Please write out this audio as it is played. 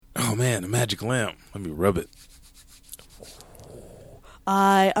man, the magic lamp. Let me rub it.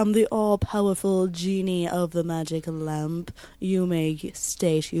 I am the all-powerful genie of the magic lamp. You may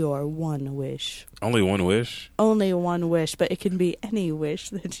state your one wish. Only one wish? Only one wish, but it can be any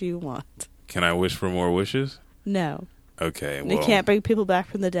wish that you want. Can I wish for more wishes? No. Okay, well. You can't bring people back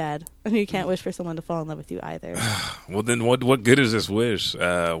from the dead. And you can't wish for someone to fall in love with you either. Well, then what good is this wish?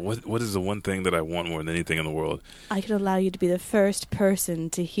 What is the one thing that I want more than anything in the world? I could allow you to be the first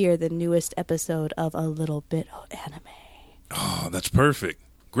person to hear the newest episode of A Little Bit of Anime. Oh, that's perfect.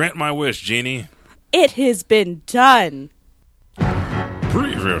 Grant my wish, Genie. It has been done.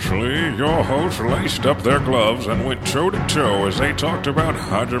 Previously, your hosts laced up their gloves and went toe-to-toe as they talked about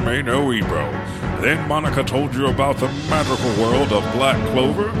Hajime no Ippo. Then Monica told you about the magical world of Black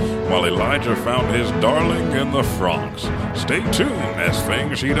Clover, while Elijah found his darling in the Bronx. Stay tuned as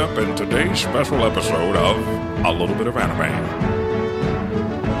things heat up in today's special episode of A Little Bit of Anime.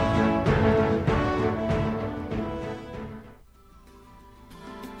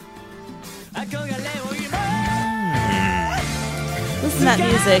 Listen to that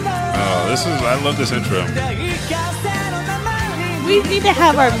music. Oh, I love this intro. We need to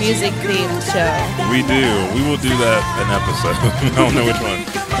have our music themed show. We do. We will do that an episode. I don't know which one.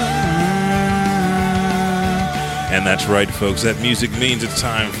 And that's right, folks. That music means it's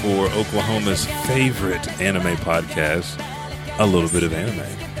time for Oklahoma's favorite anime podcast, A Little Bit of Anime.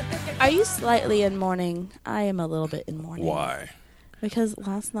 Are you slightly in mourning? I am a little bit in mourning. Why? Because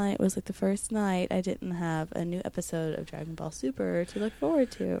last night was like the first night I didn't have a new episode of Dragon Ball Super to look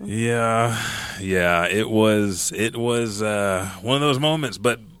forward to. Yeah, it was one of those moments,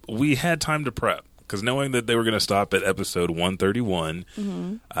 but we had time to prep because knowing that they were going to stop at episode 131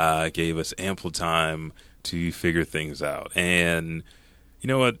 gave us ample time to figure things out. And you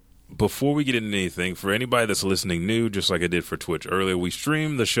know what? Before we get into anything, for anybody that's listening new, just like I did for Twitch earlier, we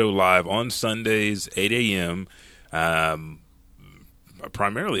stream the show live on Sundays, 8 a.m.,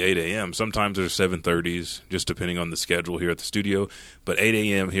 primarily 8 a.m. Sometimes there's 7:30s, just depending on the schedule here at the studio. But 8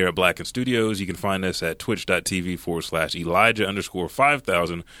 a.m. here at Blacken Studios. You can find us at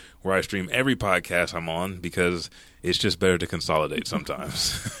twitch.tv/Elijah_5000, where I stream every podcast I'm on because it's just better to consolidate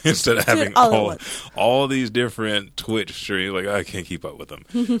sometimes instead of having all these different Twitch streams. Like, I can't keep up with them.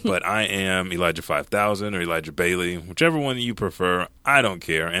 But I am Elijah 5000 or Elijah Bailey, whichever one you prefer. I don't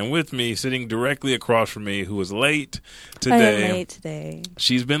care. And with me, sitting directly across from me, who was late today. I am late today.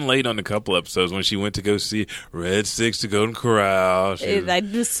 She's been late on a couple episodes when she went to go see Red 6 to Golden Corral. I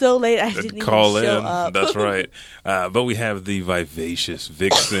was so late I didn't even show up. That's right. But we have the vivacious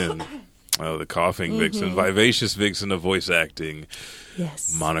Vixen. Oh, the coughing Vixen. Vivacious Vixen of voice acting.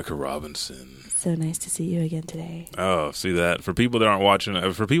 Yes. Monica Robinson. So nice to see you again today. Oh, see that? For people that aren't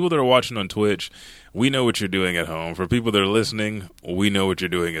watching, for people that are watching on Twitch, we know what you're doing at home. For people that are listening, we know what you're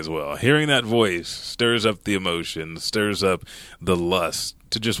doing as well. Hearing that voice stirs up the emotion, stirs up the lust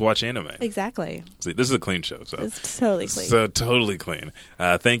to just watch anime. Exactly. See, this is a clean show. So it's totally clean. So totally clean.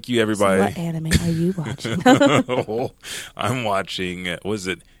 Thank you, everybody. So what anime are you watching? I'm watching, was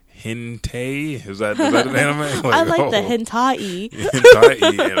it Hentei? Is that an anime? I like the hentai.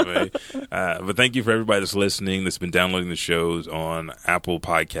 Hentai anime. But thank you for everybody that's listening, that's been downloading the shows on Apple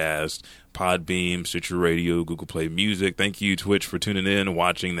Podcasts, Podbeam, Stitcher Radio, Google Play Music. Thank you, Twitch, for tuning in and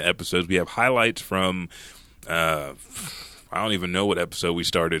watching the episodes. We have highlights from I don't even know what episode we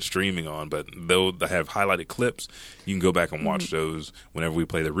started streaming on, but though they have highlighted clips, you can go back and watch those whenever we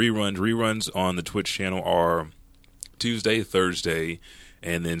play the reruns. Reruns on the Twitch channel are Tuesday, Thursday,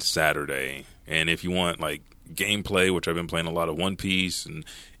 and then Saturday. And if you want like gameplay, which I've been playing a lot of One Piece and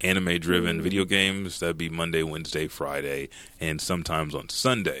anime-driven video games, that'd be Monday, Wednesday, Friday, and sometimes on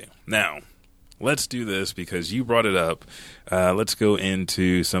Sunday. Now, let's do this because you brought it up. Let's go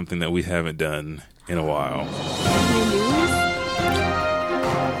into something that we haven't done in a while.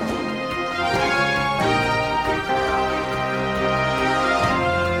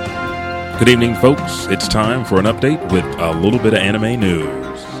 Good evening, folks. It's time for an update with a little bit of anime news.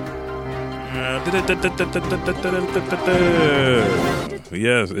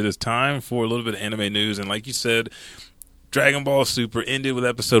 Yes, it is time for a little bit of anime news. And like you said, Dragon Ball Super ended with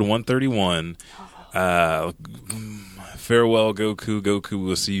episode 131. Farewell, Goku. Goku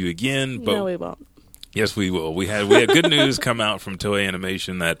will see you again. But no, we won't. Yes, we will. We had good news come out from Toei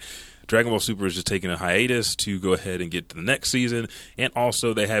Animation that Dragon Ball Super is just taking a hiatus to go ahead and get to the next season. And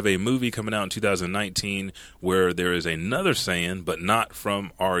also they have a movie coming out in 2019 where there is another Saiyan, but not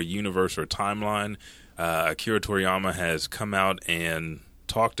from our universe or timeline. Akira Toriyama has come out and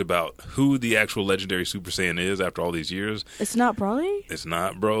talked about who the actual legendary Super Saiyan is after all these years. It's not Broly? It's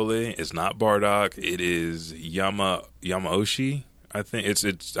not Broly. It's not Bardock. It is Yamaoshi. I think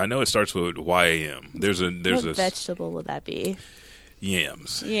it's. I know it starts with YAM. There's What a vegetable would that be?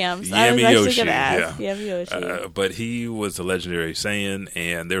 Yams. Yams. I was actually going to ask. Yeah. Yoshi. But he was the legendary Saiyan,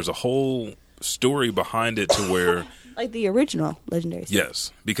 and there's a whole story behind it to where. Like the original legendary Saiyan.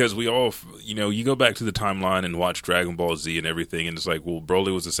 Yes, because we all, you go back to the timeline and watch Dragon Ball Z and everything, and it's like, well,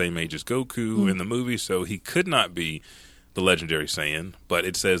 Broly was the same age as Goku in the movie, so he could not be the legendary Saiyan. But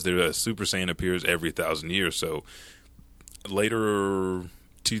it says that a Super Saiyan appears every 1,000 years. So later,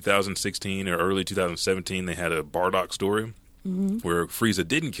 2016 or early 2017, they had a Bardock story. Where Frieza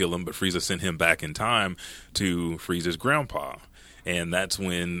didn't kill him, but Frieza sent him back in time to Frieza's grandpa. And that's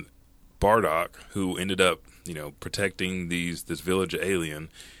when Bardock, who ended up, protecting this village of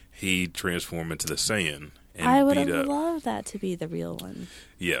alien, he transformed into the Saiyan. And I would have loved that to be the real one.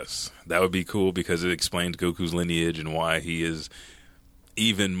 Yes, that would be cool because it explains Goku's lineage and why he is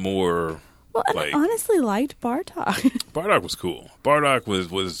even more... Well, and I honestly liked Bardock. Bardock was cool. Bardock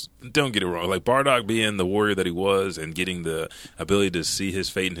was don't get it wrong. Like Bardock being the warrior that he was and getting the ability to see his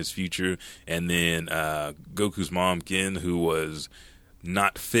fate and his future. And then Goku's mom, Gin, who was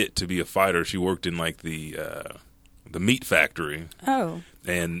not fit to be a fighter. She worked in like the meat factory. Oh.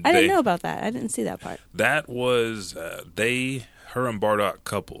 And I didn't know about that. I didn't see that part. That was, her and Bardock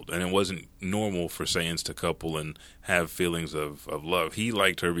coupled, and it wasn't normal for Saiyans to couple and have feelings of love. He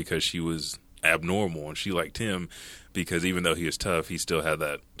liked her because she was abnormal, and she liked him because even though he was tough, he still had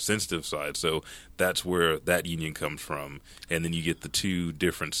that sensitive side. So that's where that union comes from. And then you get the two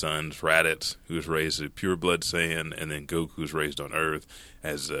different sons, Raditz, who was raised a pure blood Saiyan, and then Goku, who's raised on Earth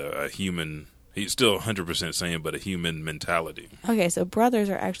as a human. He's still 100% Saiyan, but a human mentality. Okay, so brothers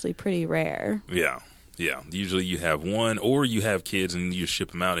are actually pretty rare. Yeah. Yeah, usually you have one, or you have kids and you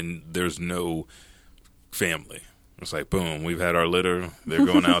ship them out, and there's no family. It's like, boom, we've had our litter. They're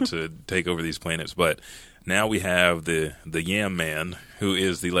going out to take over these planets. But now we have the Yam Man, who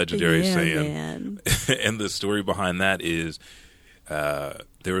is the legendary Saiyan. And the story behind that is there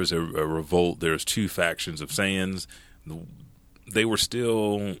was a revolt. There's two factions of Saiyans. They were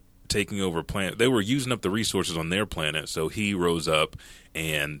still taking over planet. They were using up the resources on their planet, so he rose up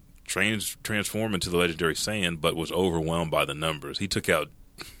and transformed into the legendary Saiyan, but was overwhelmed by the numbers. He took out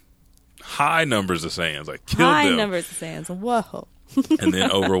high numbers of Saiyans, like killed them. High numbers of Saiyans, whoa. And then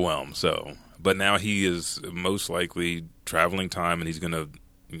overwhelmed. So, but now he is most likely traveling time, and he's going to,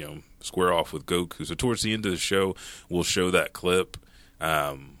 square off with Goku. So towards the end of the show, we'll show that clip.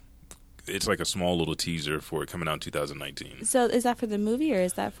 It's like a small little teaser for it coming out in 2019. So is that for the movie, or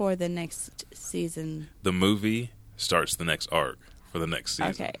is that for the next season? The movie starts the next arc for the next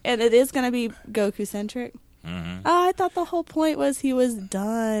season. Okay, and it is going to be Goku-centric? Mm-hmm. Oh, I thought the whole point was he was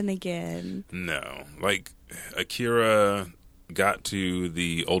done again. No. Like, Akira got to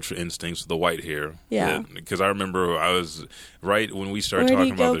the Ultra Instincts with the white hair. Yeah. Because I remember I was right when we started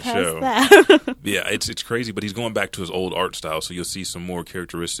talking about the show. That? Yeah, it's crazy, but he's going back to his old art style, so you'll see some more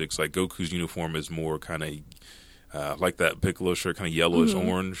characteristics. Like, Goku's uniform is more kind of like that Piccolo shirt, kind of yellowish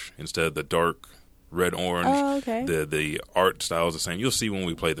orange instead of the dark red orange. Oh, okay. The art style is the same. You'll see when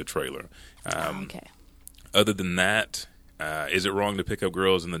we play the trailer. Okay. Other than that, Is It Wrong to Pick Up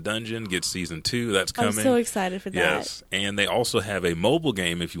Girls in the Dungeon? Get Season 2. That's coming. I'm so excited for that. Yes. And they also have a mobile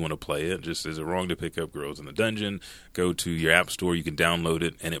game if you want to play it. Just Is It Wrong to Pick Up Girls in the Dungeon? Go to your app store. You can download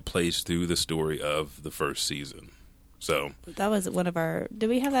it, and it plays through the story of the first season. So that was one of our... Did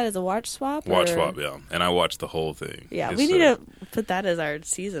we have that as a watch swap? Watch swap, yeah. And I watched the whole thing. Yeah, we need to put that as our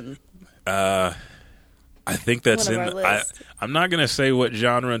season. I think that's in... I'm not going to say what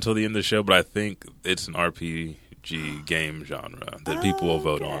genre until the end of the show, but I think it's an RPG game genre that people will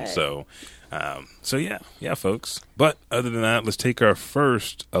vote on. So yeah, folks. But other than that, let's take our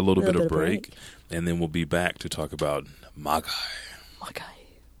first a little bit of break, and then we'll be back to talk about Magi. Magi.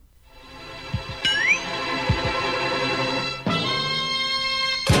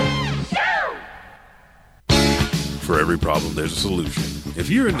 For every problem, there's a solution. If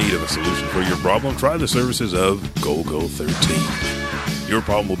you're in need of a solution for your problem, try the services of Golgo 13. Your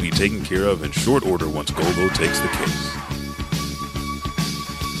problem will be taken care of in short order once Golgo takes the case.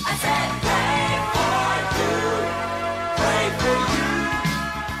 I said play for you.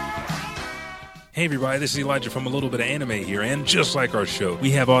 Hey everybody, this is Elijah from A Little Bit of Anime here, and just like our show, we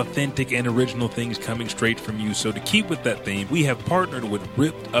have authentic and original things coming straight from you. So to keep with that theme, we have partnered with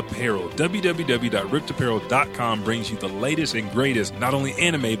Ripped Apparel. www.rippedapparel.com brings you the latest and greatest, not only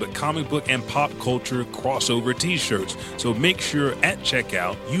anime, but comic book and pop culture crossover t-shirts. So make sure at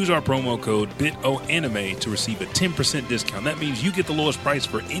checkout, use our promo code BITOANIME to receive a 10% discount. That means you get the lowest price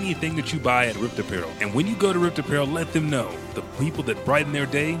for anything that you buy at Ripped Apparel. And when you go to Ripped Apparel, let them know the people that brighten their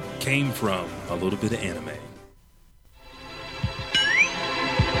day came from A Little Bit of Anime.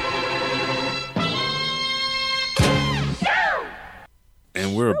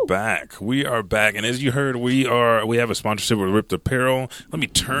 back. We are back, and as you heard, we have a sponsorship with Ripped Apparel. Let me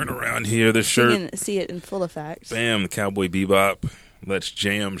turn around here. This shirt, you can see it in full effect. Bam! The Cowboy Bebop Let's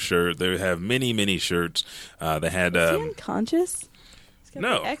Jam shirt. They have many shirts. They had. Is he unconscious? He's got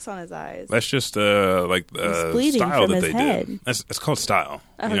No. the X on his eyes. That's just He's bleeding style from that his they head. did. That's called style.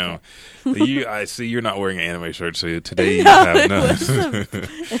 Oh, you know, I see you're not wearing an anime shirt, so today you No, have no.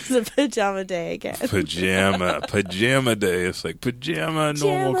 it's a pajama day again. pajama day. It's like pajama,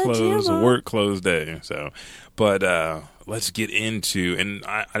 normal clothes, Pajama. work clothes day. So, but let's get into, and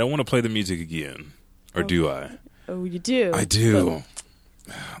I don't want to play the music again, or do I? Oh, you do? I do.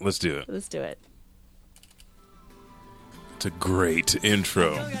 Let's do it. Let's do it. It's a great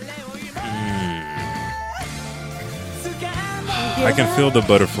intro. I can feel the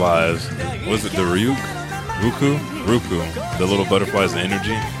butterflies. Was it the Ruku? The little butterflies, the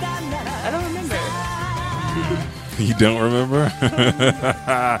energy. I don't remember. You don't remember?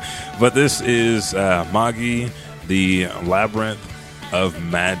 But this is Magi, the Labyrinth of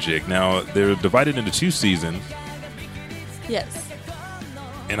Magic. Now, they're divided into 2 seasons. Yes.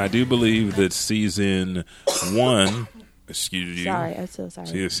 And I do believe that season 1... Excuse you. Sorry, I'm so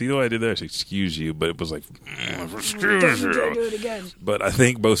sorry. See what I did there? I said, excuse you, but it was like, excuse you. Don't do it again. But I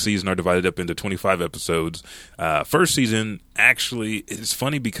think both seasons are divided up into 25 episodes. First season, actually, it's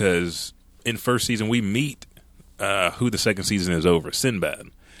funny because in first season, we meet who the second season is over, Sinbad.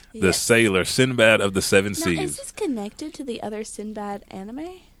 The Yes. sailor, Sinbad of the Seven Now, Seas. is this connected to the other Sinbad anime?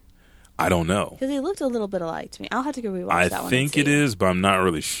 I don't know. Because they looked a little bit alike to me. I'll have to go rewatch that I one. think it is, but I'm not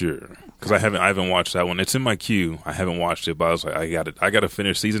really sure because I haven't watched that one. It's in my queue. I haven't watched it, but I was like, I got to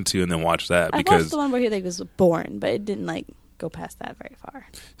finish season 2 and then watch that I because watched the one where he was born, but it didn't go past that very far.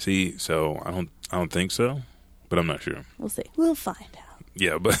 see, so I don't think so, but I'm not sure. We'll see. We'll find out.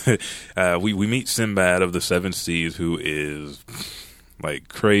 Yeah, but we meet Sinbad of the Seven Seas, who is like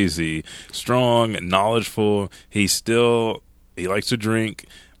crazy, strong, knowledgeable. He likes to drink.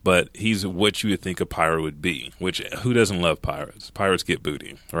 But he's what you would think a pirate would be, which who doesn't love pirates? Pirates get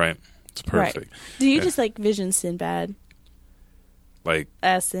booty, right? It's perfect. Right. Do you just vision Sinbad? Like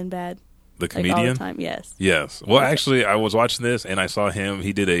As Sinbad? the All comedian? the time, yes. Yes. Well, actually, I was watching this and I saw him.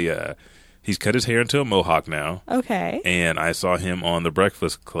 He did he's cut his hair into a mohawk now. Okay. And I saw him on The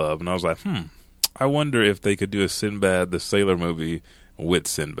Breakfast Club and I was like, I wonder if they could do a Sinbad the Sailor movie with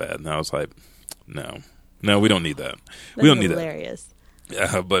Sinbad. And I was like, no, we don't need that. We don't need that. Hilarious.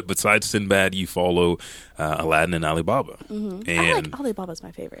 But besides Sinbad, you follow Aladdin and Alibaba. Mm-hmm. And Alibaba's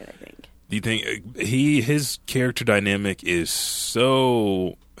my favorite, I think. do you think his character dynamic is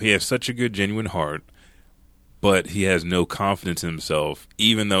he has such a good, genuine heart, but he has no confidence in himself,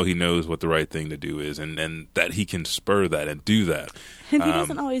 even though he knows what the right thing to do is, and that he can spur that and do that. And he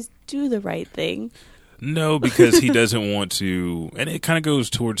doesn't always do the right thing. No, because he doesn't want to, and it kind of goes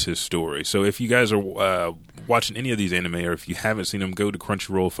towards his story. So if you guys are watching any of these anime, or if you haven't seen them, go to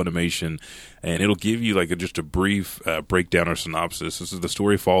Crunchyroll, Funimation, and it'll give you just a brief breakdown or synopsis. This is the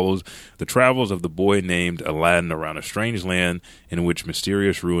story follows the travels of the boy named Aladdin around a strange land in which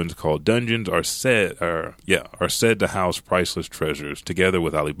mysterious ruins called dungeons are said to house priceless treasures. Together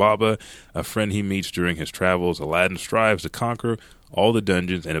with Alibaba, a friend he meets during his travels, Aladdin strives to conquer all the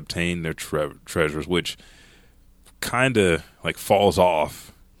dungeons and obtain their treasures, which kind of falls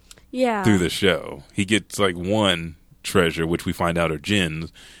off through the show. He gets one treasure, which we find out are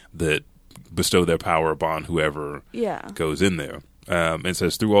jinns that bestow their power upon whoever goes in there. It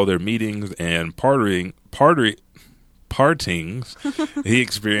says through all their meetings and partings he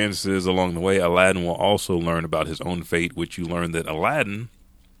experiences along the way, Aladdin will also learn about his own fate, which you learn that Aladdin,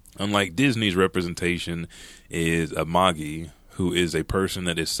 unlike Disney's representation, is a Magi, who is a person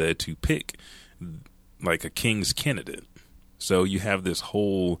that is said to pick a king's candidate. So you have this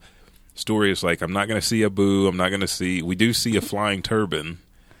whole story. It's I'm not going to see Abu. We do see a flying turban.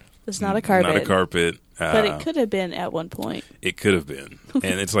 It's not a carpet. Not a carpet. But it could have been at one point. It could have been.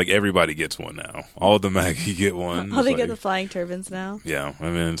 And it's everybody gets one now. All the Magi get one. Oh, they get the flying turbans now? Yeah. I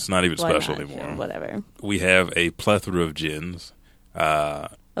mean, it's not even special anymore. Sure, whatever. We have a plethora of jinns. Of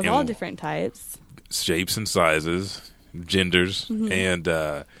all different types. Shapes and sizes. Genders, and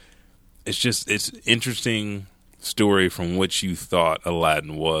it's interesting story from what you thought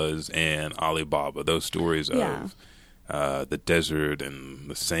Aladdin was and Alibaba. Those stories of the desert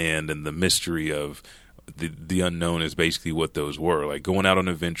and the sand and the mystery of the unknown is basically what those were, going out on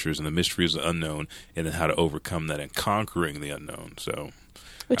adventures and the mystery is the unknown, and then how to overcome that and conquering the unknown. So,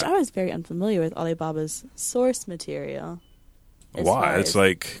 which I was very unfamiliar with Alibaba's source material. Why? It's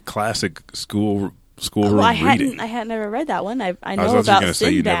classic schoolroom reading. I had never read that one. I know about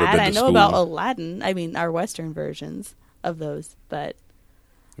Sinbad. I know school. about Aladdin. I mean, our Western versions of those. But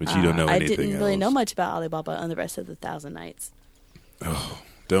but you don't know I anything didn't really else. know much about Alibaba on the rest of the 1,000 Nights. Oh,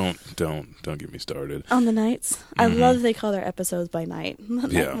 don't get me started. On the nights, I love that they call their episodes by night.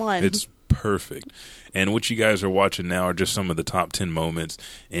 Yeah, one. it's perfect. And what you guys are watching now are just some of the top 10 moments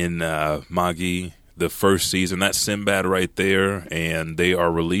in Magi, the first season. That's Sinbad right there, and they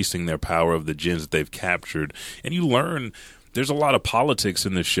are releasing their power of the jinns that they've captured. And you learn there's a lot of politics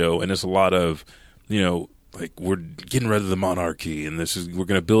in the show, and there's a lot of, like, we're getting rid of the monarchy, and we're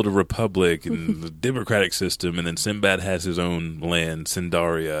going to build a republic and the democratic system, and then Sinbad has his own land,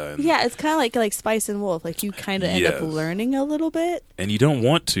 Sindaria. And yeah, it's kind of like Spice and Wolf. Like, you kind of end up learning a little bit. And you don't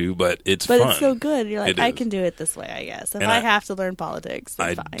want to, but it's fun. But it's so good. You're like, It I is. can do it this way, I guess. If And I have to learn politics, then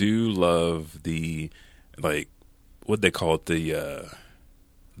I fine. do love the, like, what they call it,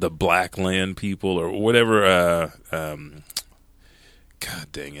 the black land people or whatever.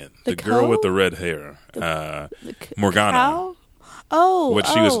 God dang it! The girl with the red hair, Morgana. Cow? Oh, What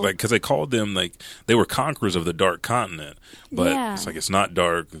she was like, because they called them, like, they were conquerors of the dark continent, but it's like, it's not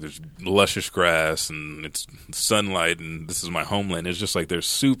dark. There's luscious grass and it's sunlight, and this is my homeland. It's just like they're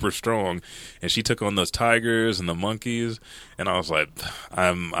super strong, and she took on those tigers and the monkeys, and I was like,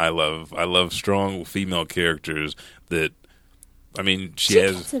 I love strong female characters that, I mean, she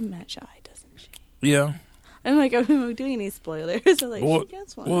has gets a Magi, doesn't she? yeah. I'm like, I'm doing any spoilers. So like, she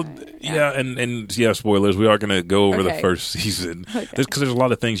gets one. Well, yeah, and yeah, spoilers. We are going to go over the first season. Okay. Because there's a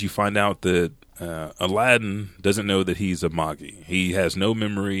lot of things you find out that Aladdin doesn't know that he's a Magi. He has no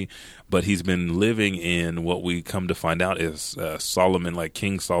memory, but he's been living in what we come to find out is Solomon, like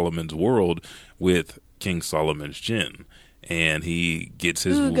King Solomon's world with King Solomon's jinn. And he gets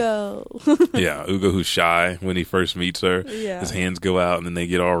his Ugo. yeah, Ugo, who's shy when he first meets her. Yeah. His hands go out and then they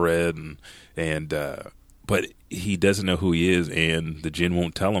get all red, and but he doesn't know who he is, and the jinn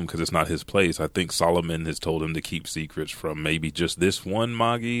won't tell him because it's not his place. I think Solomon has told him to keep secrets from maybe just this one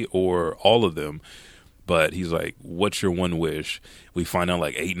Magi or all of them. But he's like, what's your one wish? We find out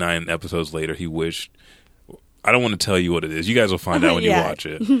like 8-9 episodes later he wished, I don't want to tell you what it is. You guys will find out when you watch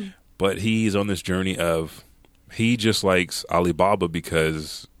it. But he's on this journey of, he just likes Alibaba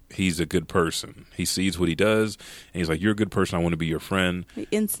because he's a good person. He sees what he does, and he's like, you're a good person. I want to be your friend. He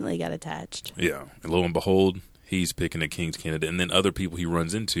instantly got attached. Yeah. And lo and behold, he's picking a king's candidate. And then other people he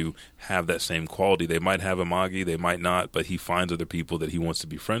runs into have that same quality. They might have a Magi, they might not, but he finds other people that he wants to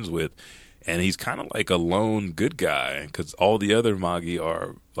be friends with. And he's kind of like a lone good guy because all the other Magi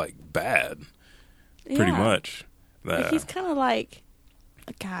are, like, bad, pretty much. Like, he's kind of like,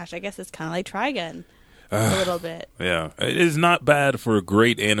 gosh, I guess it's kind of like Trigun. A little bit. Yeah. It is not bad for a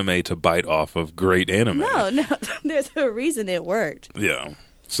great anime to bite off of great anime. No. There's a reason it worked. Yeah.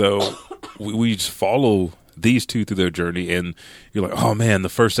 So we just follow these two through their journey, and you're like, oh, man, the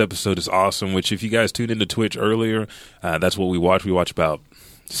first episode is awesome, which if you guys tuned into Twitch earlier, that's what we watch. We watch about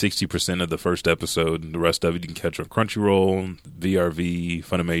 60% of the first episode, and the rest of it you can catch on Crunchyroll, VRV,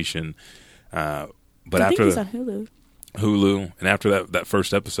 Funimation. But I after think he's on Hulu, and after that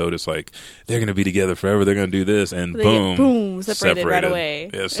first episode, it's like they're going to be together forever. They're going to do this, and They boom, get, boom, separated right away.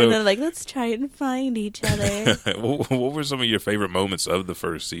 Yeah, so, and then like, let's try and find each other. what were some of your favorite moments of the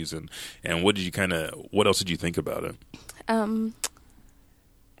first season, and what else did you think about it? I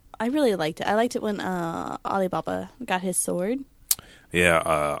really liked it. I liked it when Alibaba got his sword.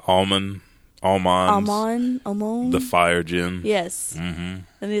 Yeah, Almond, the fire djinn. Yes. Mm-hmm.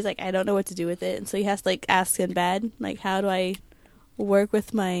 And he's like, I don't know what to do with it. And so he has to like ask Sinbad, like, how do I work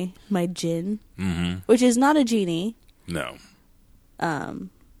with my djinn? Mm-hmm. Which is not a genie. No.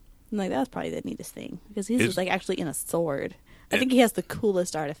 Like, that was probably the neatest thing. Because he's just like actually in a sword. I think he has the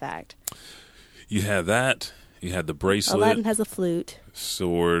coolest artifact. You have that. You had the bracelet. Aladdin has a flute.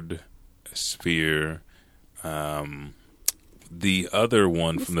 Sword, spear. The other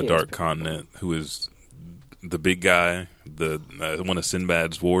one from the Dark Continent, who is the big guy, one of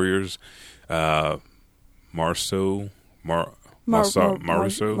Sinbad's warriors, Marso.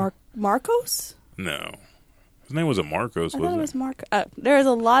 Marcos? No. His name wasn't Marcos, I was thought it? it was Marcos. There's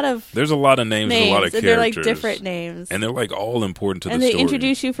a lot of names, a lot of characters. And they're like different names. And they're like all important to the story. And they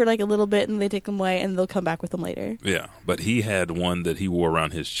introduce you for like a little bit and they take them away and they'll come back with them later. Yeah, but he had one that he wore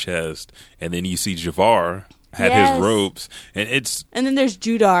around his chest, and then you see Jafar had his ropes, and then there's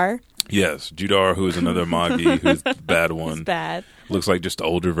Judar. Yes, Judar, who is another Magi, who's the bad one. He's bad. Looks like just the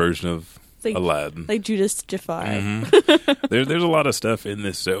older version of Aladdin. Like Judas Jafar. Mm-hmm. There's a lot of stuff in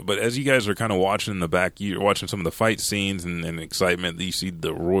this show, but as you guys are kind of watching in the back, you're watching some of the fight scenes and excitement. You see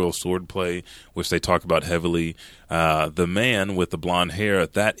the royal sword play, which they talk about heavily. The man with the blonde hair,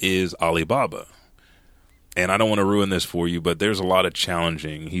 that is Alibaba. and I don't want to ruin this for you, but there's a lot of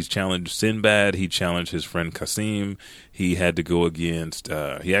challenging. He's challenged Sinbad. He challenged his friend Kasim. He had to go against.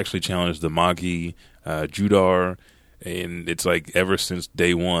 He actually challenged the Magi, Judar, and it's like ever since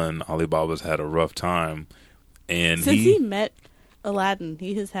day one, Alibaba's had a rough time. And since he met Aladdin,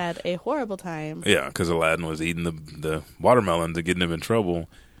 he has had a horrible time. Yeah, because Aladdin was eating the watermelons and getting him in trouble.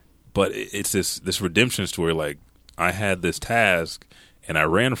 But it's this redemption story. Like, I had this task and I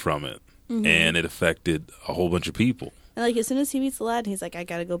ran from it, and it affected a whole bunch of people. And like as soon as he meets Aladdin, he's like, I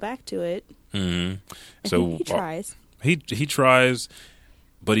got to go back to it. Mm-hmm. So he tries. He tries,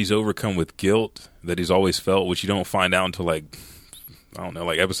 but he's overcome with guilt that he's always felt, which you don't find out until like, I don't know,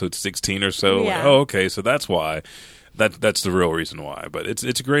 like episode 16 or so. Yeah. Like, oh, okay, so that's why. That's the real reason why. But it's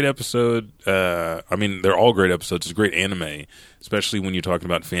a great episode. I mean, they're all great episodes. It's a great anime, especially when you're talking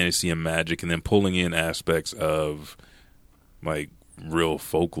about fantasy and magic, and then pulling in aspects of like real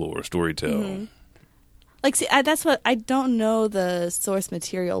folklore storytelling. Mm-hmm. Like, see, that's what I don't know the source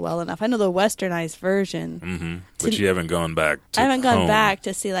material well enough. I know the westernized version, but you haven't gone back. I haven't gone home. back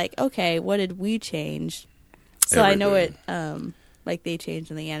to see like, okay, what did we change? So I know it. Like they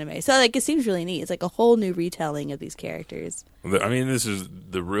changed in the anime. So like it seems really neat. It's like a whole new retelling of these characters. I mean, this is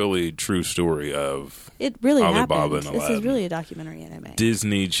the really true story of it really Alibaba happened. and This Aladdin. is really a documentary anime.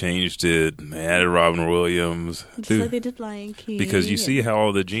 Disney changed it. They added Robin Williams. Just like they did Lion King. Because you see how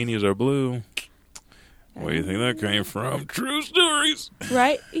all the genies are blue. Where do you think that came from? True stories.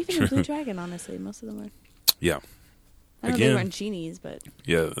 Right? Even in Blue Dragon, honestly. Most of them were. Yeah. I know they weren't genies, but...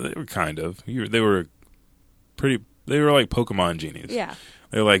 Yeah, they were kind of. They were pretty... They were like Pokemon genies. Yeah.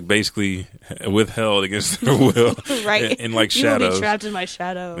 They were like basically withheld against their will. Right. In like you shadows. You will be trapped in my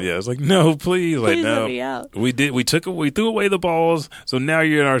shadow. Yeah, it's like, no, please. Like, please no. let me out. We threw away the balls, so now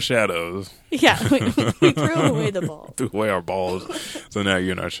you're in our shadows. Yeah, we threw away the balls. Threw away our balls, so now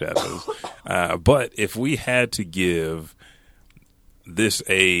you're in our shadows. But if we had to give this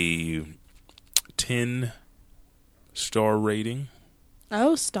a 10-star rating.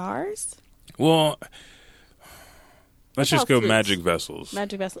 Oh, stars? Well... Let's just go flutes? Magic Vessels.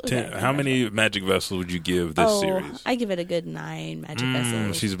 Magic Vessels. How many Magic Vessels would you give this series? I give it a good 9 Magic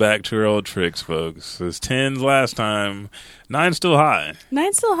Vessels. She's back to her old tricks, folks. It was 10s last time. 9's still high.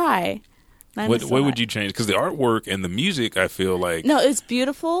 9's still high. What would you change? Because the artwork and the music, I feel like... No, it's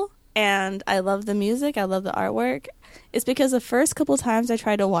beautiful, and I love the music. I love the artwork. It's because the first couple times I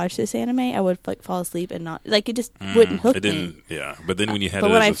tried to watch this anime, I would like fall asleep and not... Like, it just wouldn't hook me. Yeah, but then when you had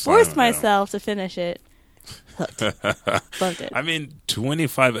but it when as I a forced silent, myself to finish it... Hooked. Loved it. I mean,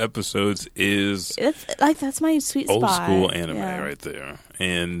 25 episodes is that's my sweet spot. Old school anime right there.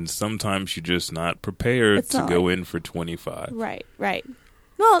 And sometimes you're just not prepared to go in for 25. Right.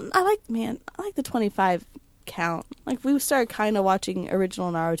 Well, I like the 25 count. Like, we started kind of watching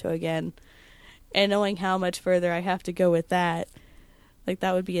original Naruto again, and knowing how much further I have to go with that, like,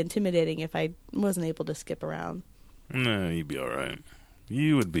 that would be intimidating if I wasn't able to skip around. No, you'd be all right.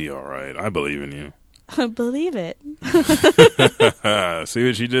 You would be all right. I believe in you. Believe it. See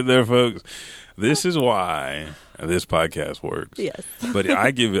what you did there, folks? This is why this podcast works. Yes. But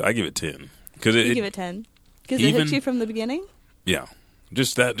I give it 10. You give it 10? Because it hit you from the beginning? Yeah.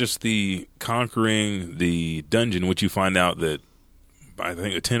 Just the conquering the dungeon, which you find out that I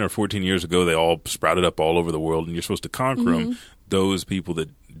think 10 or 14 years ago, they all sprouted up all over the world, and you're supposed to conquer them. Those people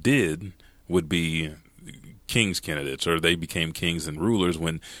that did would be king's candidates, or they became kings and rulers,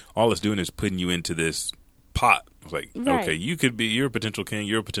 when all it's doing is putting you into this pot. It's like, okay, you're a potential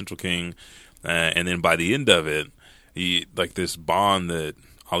king, and then by the end of it, like this bond that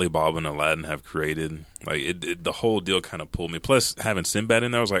Alibaba and Aladdin have created, like the whole deal kind of pulled me. Plus, having Sinbad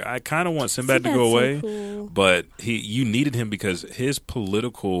in there, I was like, I kind of want Sinbad to go away, cool. But you needed him because his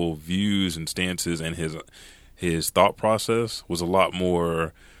political views and stances and his thought process was a lot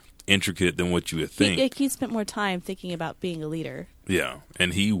more intricate than what you would think. He spent more time thinking about being a leader. Yeah,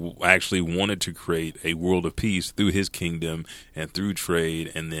 and he actually wanted to create a world of peace through his kingdom and through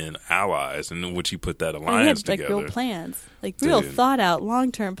trade and then allies, and in which he put that alliance together. together. Real plans, real thought out,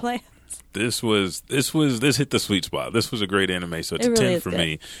 long term plans. This hit the sweet spot. This was a great anime, so it's a 10 for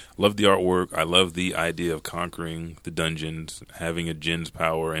me. Love the artwork. I love the idea of conquering the dungeons, having a djin's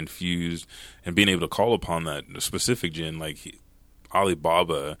power infused, and being able to call upon that specific djinn, like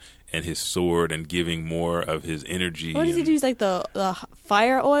Alibaba and his sword, and giving more of his energy. What does he do? Like the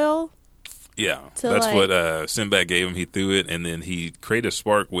fire oil? Yeah, that's what Sinbad gave him. He threw it, and then he created a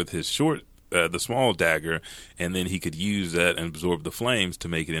spark with his the small dagger, and then he could use that and absorb the flames to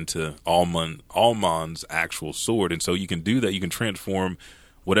make it into Almon's actual sword. And so you can do that. You can transform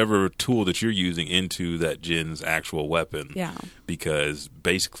whatever tool that you're using into that Jin's actual weapon. Yeah. Because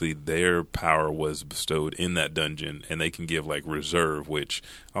basically their power was bestowed in that dungeon, and they can give like reserve, which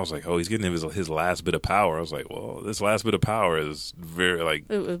I was like, oh, he's getting his last bit of power. I was like, well, this last bit of power is very like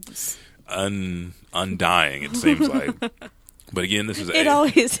undying, it seems like. But again, this is it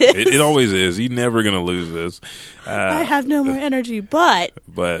always is. It always is. You're never gonna lose this. I have no more energy, but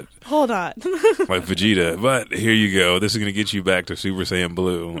hold on, like Vegeta. But here you go. This is gonna get you back to Super Saiyan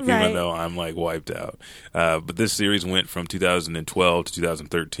Blue, even though I'm like wiped out. But this series went from 2012 to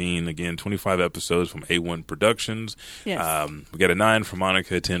 2013. Again, 25 episodes from A1 Productions. Yes. We got a 9 from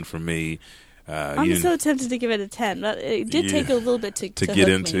Monica, a 10 from me. I'm so tempted to give it a 10, but it did take a little bit to get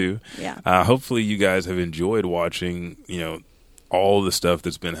into. Me. Yeah. Hopefully, you guys have enjoyed watching. All the stuff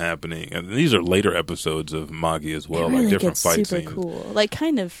that's been happening, and these are later episodes of Magi as well, really like different gets fight super scenes. Cool, like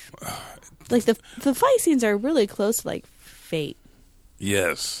kind of, like the fight scenes are really close to like Fate.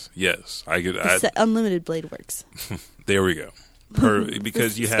 Yes, I could. Unlimited Blade Works. There we go.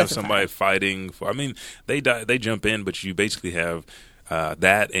 Because you have somebody fighting for. I mean, they jump in, but you basically have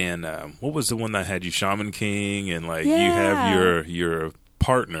that and what was the one that had you, Shaman King, and like you have your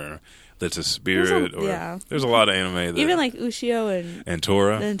partner. That's a spirit. There's a lot of anime. Even like Ushio and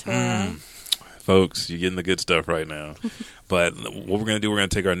Tora. Folks, you're getting the good stuff right now. But what we're going to do, we're going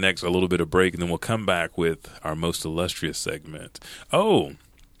to take our next a little bit of break, and then we'll come back with our most illustrious segment. Oh,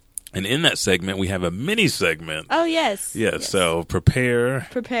 and in that segment, we have a mini segment. Oh, yes. Yes. So prepare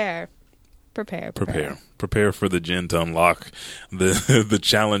for the Jin to unlock the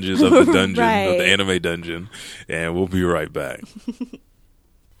challenges of the dungeon, of the anime dungeon, and we'll be right back.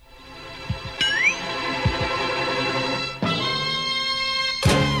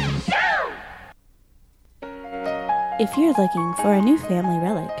 If you're looking for a new family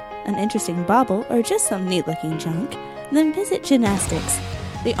relic, an interesting bauble, or just some neat-looking junk, then visit Gymnastics,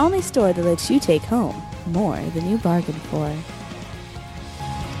 the only store that lets you take home more than you bargained for.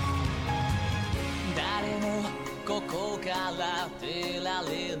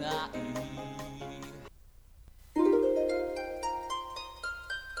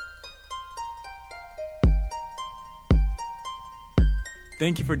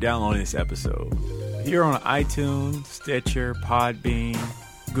 Thank you for downloading this episode. If you're on iTunes, Stitcher, Podbean,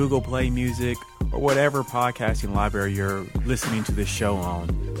 Google Play Music, or whatever podcasting library you're listening to this show on,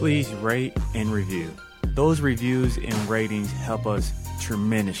 please rate and review. Those reviews and ratings help us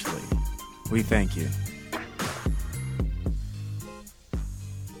tremendously. We thank you.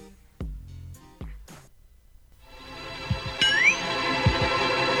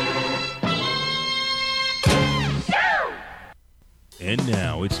 And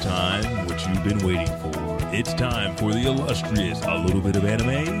now it's time, what you've been waiting for. It's time for the illustrious A Little Bit of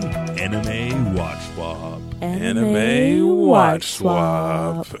Anime Watch Swap. Anime Watch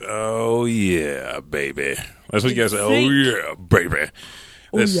Swap. Oh, yeah, baby. That's what you guys say. Oh, yeah, baby.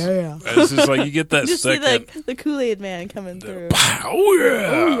 This is like you get that just second. See the Kool-Aid Man coming through. Oh,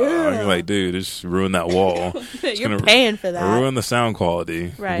 yeah. You're like, dude, just ruin that wall. You're paying for that. Ruin the sound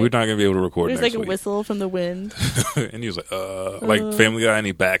quality. Right. We're not going to be able to record There's next like a week. whistle from the wind. And he was like Family Guy, and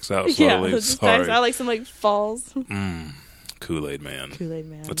he backs out slowly. Sorry. I like some like falls. Kool-Aid Man. Kool-Aid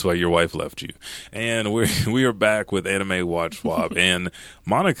Man. That's why your wife left you. And we are back with Anime Watch Swap, and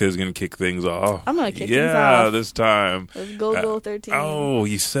Monica is going to kick things off. I'm going to kick things off. Yeah, this time. Let's Golgo 13. Oh,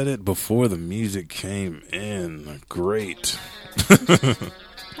 you said it before the music came in. Great. It's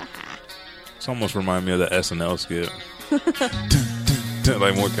almost remind me of that SNL skit.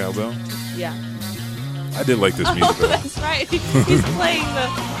 Like more cowbell? Yeah. I did like this music, though. That's right. He's playing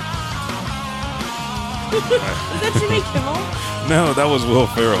the... Is that Jimmy Kimmel? No, that was Will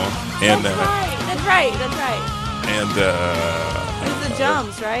Ferrell. And, That's right. And it's the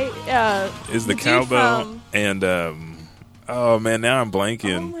jumps, right? Is the cowbell and oh man, now I'm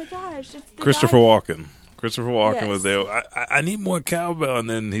blanking. Oh my gosh, it's the Christopher guy. Walken. Christopher Walken was there. I need more cowbell, and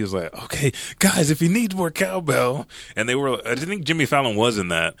then he was like, "Okay, guys, if he needs more cowbell," and they were. I think Jimmy Fallon was in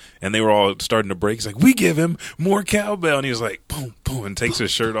that, and they were all starting to break. He's like, "We give him more cowbell," and he was like, "Boom, boom," and takes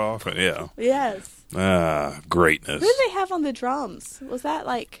his shirt off, and yeah. Yes. Greatness. Who did they have on the drums? Was that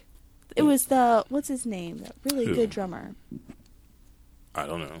like... It was the... What's his name? That really good drummer. I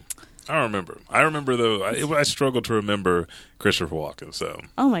don't know. I don't remember. I remember, though, I struggled to remember Christopher Walken, so...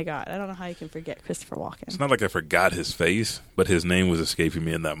 Oh, my God. I don't know how you can forget Christopher Walken. It's not like I forgot his face, but his name was escaping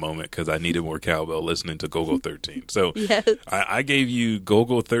me in that moment because I needed more cowbell listening to Golgo 13. So yes. I gave you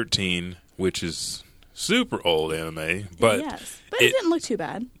Golgo 13, which is super old anime, but yes, but it didn't look too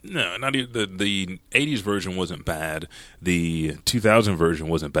bad. No, not even the 80s version wasn't bad. The 2000 version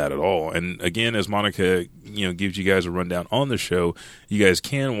wasn't bad at all. And again, as Monica, gives you guys a rundown on the show, you guys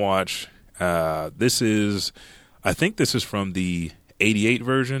can watch. I think this is from the 88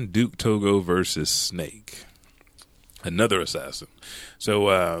 version, Duke Togo versus Snake, another assassin.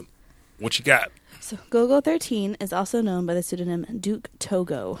 So, what you got? So Golgo 13 is also known by the pseudonym Duke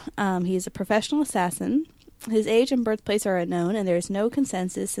Togo. He is a professional assassin. His age and birthplace are unknown, and there is no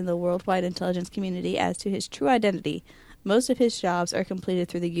consensus in the worldwide intelligence community as to his true identity. Most of his jobs are completed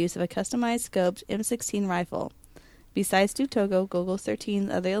through the use of a customized scoped M16 rifle. Besides Duke Togo, Golgo 13's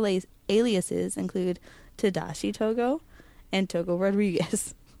other aliases include Tadashi Togo and Togo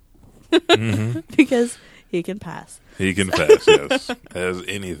Rodriguez. Because he can pass. He can pass, yes, as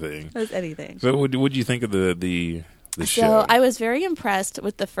anything. As anything. So, what did you think of the show? So, I was very impressed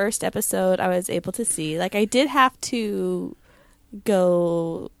with the first episode I was able to see. Like, I did have to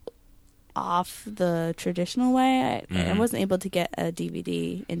go off the traditional way. I wasn't able to get a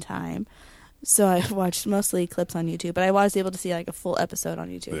DVD in time. So I watched mostly clips on YouTube, but I was able to see like a full episode on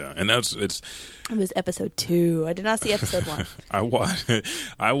YouTube. Yeah, and it was episode 2. I did not see episode 1.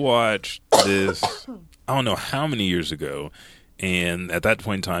 I watched this I don't know how many years ago, and at that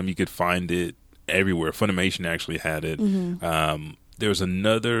point in time you could find it everywhere. Funimation actually had it. There was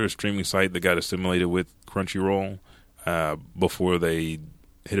another streaming site that got assimilated with Crunchyroll before they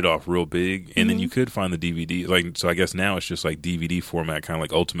hit it off real big, and then you could find the DVD. Like, so I guess now it's just like DVD format, kind of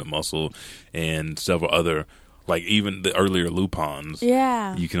like Ultimate Muscle and several other, like even the earlier Lupins.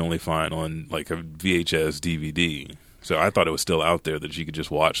 Yeah, you can only find on like a VHS DVD. So I thought it was still out there that you could just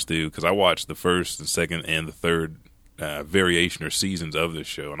watch through, because I watched the first, the second, and the third variation or seasons of this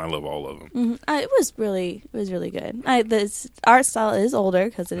show, and I love all of them. It was really good. The art style is older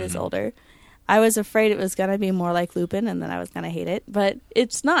because it is older. I was afraid it was going to be more like Lupin, and then I was going to hate it. But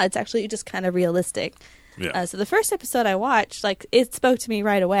it's not. It's actually just kind of realistic. Yeah. So the first episode I watched, like, it spoke to me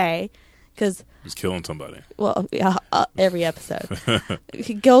right away. Because he's killing somebody. Well, yeah, every episode.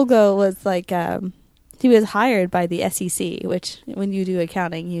 Golgo was like, he was hired by the SEC, which when you do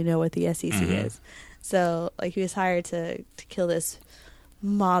accounting, you know what the SEC is. So, like, he was hired to kill this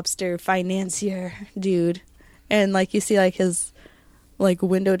mobster financier dude. And, like, you see, like, his like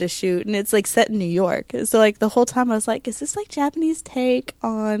window to shoot, and it's like set in New York. So like the whole time I was like, is this like Japanese take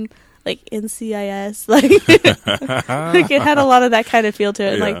on like NCIS? Like, like it had a lot of that kind of feel to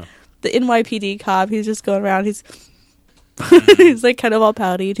it. Yeah. And like the NYPD cop, he's just going around, he's he's like kind of all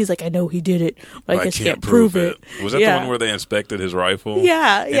pouty, and he's like, I know he did it, but I just can't prove it. Was that the one where they inspected his rifle?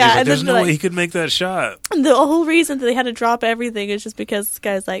 Yeah, and yeah. Like, there's no way he could make that shot. And the whole reason that they had to drop everything is just because this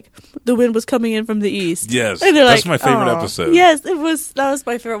guy's like, the wind was coming in from the east. Yes, and that's my favorite episode. Yes, that was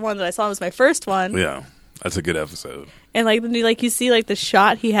my favorite one that I saw. It was my first one. Yeah, that's a good episode. And like then you see like the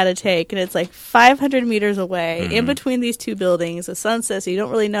shot he had to take, and it's like 500 meters away, in between these two buildings. The sun sets, so you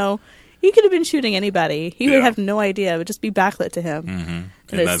don't really know. He could have been shooting anybody. He would have no idea. It would just be backlit to him.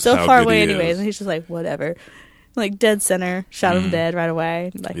 And it's so far away anyways. And he's just like, whatever. Like, dead center. Shot him dead right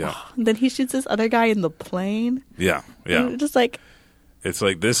away. Like, and then he shoots this other guy in the plane. Yeah, yeah. And just like... It's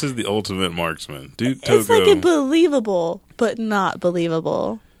like, this is the ultimate marksman. Duke Togo. It's like believable, but not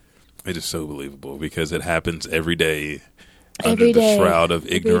believable. It is so believable because it happens every day under the shroud of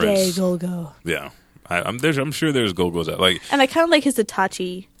ignorance. Every day, Golgo. Yeah. I'm sure there's Golgos out. Like, and I kind of like his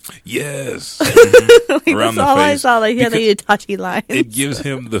Itachi. Yes. Like, around that's the all face. I saw. Like, he had the Itachi lines. It gives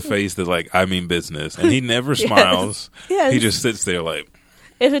him the face that, like, I mean business. And he never smiles. Yes. He just sits there like...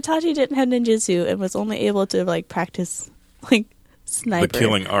 If Itachi didn't have ninjutsu and was only able to, like, practice, like, sniper. The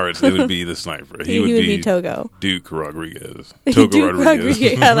killing arts, it would be the sniper. He would be Togo. Duke Rodriguez. Togo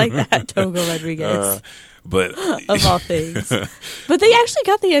Rodriguez. I like that. Togo Rodriguez. But of all things. But they actually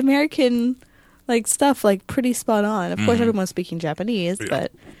got the American... like stuff like pretty spot on. Of course, everyone's speaking Japanese,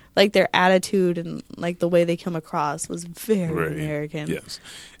 but like their attitude and like the way they come across was very American. Yes,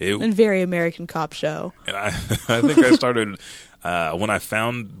 and very American cop show. And I think I started when I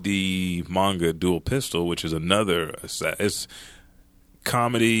found the manga Dual Pistol, which is another. It's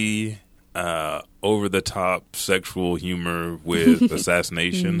comedy, over the top sexual humor with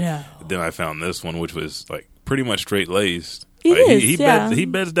assassination. No. Then I found this one, which was like pretty much straight laced. He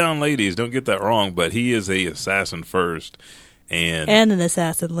beds down ladies. Don't get that wrong, but he is a assassin first, and an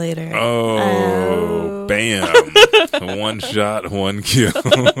assassin later. Oh, bam! One shot, one kill.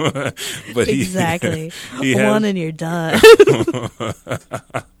 But exactly, he one and you're done.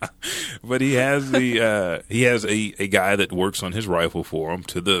 But he has a guy that works on his rifle for him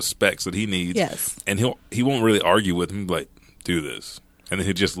to the specs that he needs. Yes, and he won't really argue with him. Like, do this, and then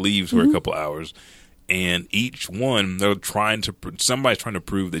he just leaves for a couple hours. and each one somebody's trying to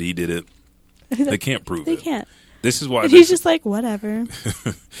prove that he did it. They can't prove it. They can't. This is why And he's just like, whatever.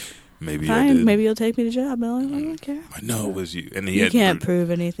 Maybe Fine, I did. maybe you'll take me to jail. But I don't care. I know it was you. And he You had can't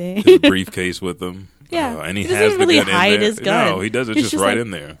prove anything. his briefcase with him. Yeah. And he He doesn't has even the really gun hide in there. his gun. No, he does it He's just right like,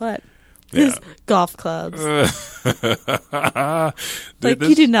 in there. What? Yeah. His golf clubs. Dude,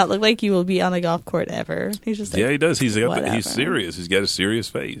 You do not look like you will be on a golf court ever. He's just like, yeah, he does. He's whatever. serious. He's got a serious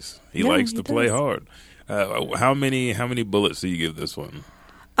face. He Yeah, likes he to play does. hard. How many bullets do you give this one?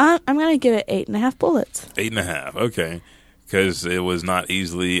 I'm going to give it 8.5 bullets. 8.5. Okay. Because it was not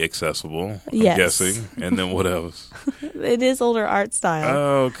easily accessible, I'm Yes. guessing. And then what else? It is older art style.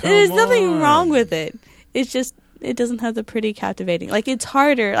 Oh, come There's on. nothing wrong with it. It's just, it doesn't have the pretty captivating. Like, it's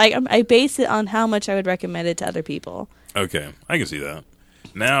harder. Like, I base it on how much I would recommend it to other people. Okay, I can see that.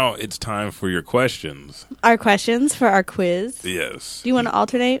 Now it's time for your questions. Our questions for our quiz. Yes. Do you want to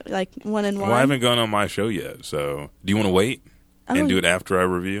alternate, like, one and one? Well, I haven't gone on my show yet, so do you want to wait and do it after I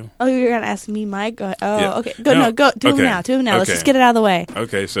review? Oh, you're going to ask me my... Yeah. Okay. Go. No, go. Do them now. Do them now. Let's Okay. just get it out of the way.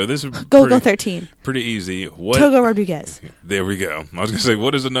 Okay, so this is Golgo 13. pretty easy. What? Togo Rodriguez. There we go. I was going to say,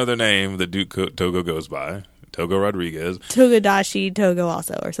 what is another name that Togo goes by? Togo Rodriguez. Togodashi Togo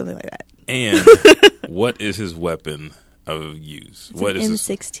also, or something like that. And what is his weapon of use? It's What an is his...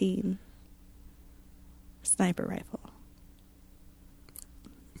 M16 sniper rifle.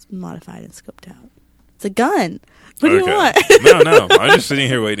 It's modified and scoped out. It's a gun. What do you want? No. I'm just sitting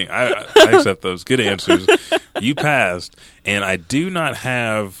here waiting. I accept those. Good answers. You passed. And I do not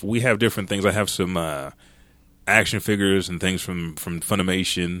have... We have different things. I have some action figures and things from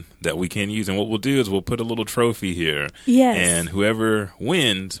Funimation that we can use. And what we'll do is we'll put a little trophy here. Yes. And whoever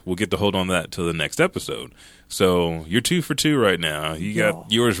wins will get to hold on to that till the next episode. So you're 2 for 2 right now. You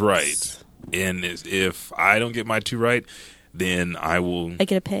got yours right. And if I don't get my 2 right, then I will... I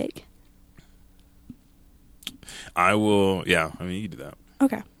get a pig. I will... Yeah, I mean, you do that.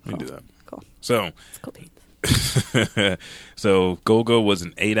 Okay. You do that. Cool. So... It's cool beans. So Golgo was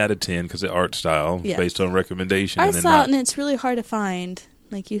an 8 out of 10 because of art style, Yeah. based on recommendation. I and then saw not it, and it's really hard to find.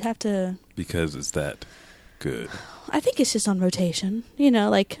 Like, you have to... because it's that good. I think it's just on rotation. You know,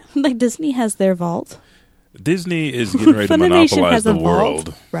 like Disney has their vault. Disney is getting ready to Funimation monopolize has the a world.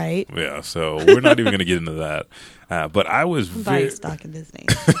 vault, right? Yeah, so we're not even going to get into that. But I was Buy stock in Disney.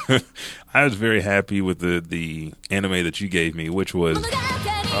 I was very happy with the anime that you gave me, which was,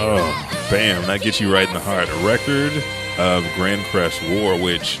 oh, bam, that gets you right in the heart. A record of Grancrest War,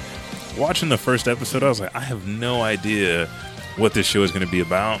 which, watching the first episode, I was like, I have no idea what this show is going to be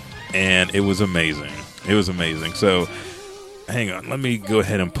about, and it was amazing. It was amazing. So, hang on, let me go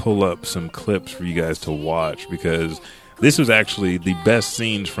ahead and pull up some clips for you guys to watch, because this was actually the best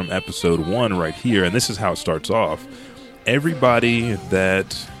scenes from episode 1 right here, and this is how it starts off. Everybody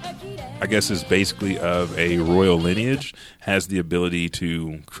that I guess is basically of a royal lineage has the ability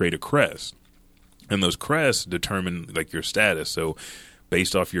to create a crest, and those crests determine like your status. So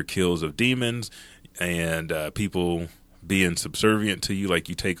based off your kills of demons and people being subservient to you, like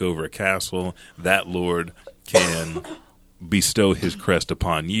you take over a castle, that lord can bestow his crest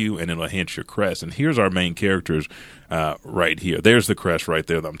upon you, and it'll enhance your crest. And here's our main characters right here. There's the crest right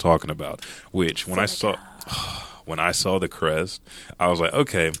there that I'm talking about, which when I saw the crest, I was like,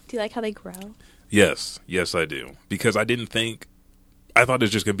 okay. Do you like how they grow? Yes, I do. Because I thought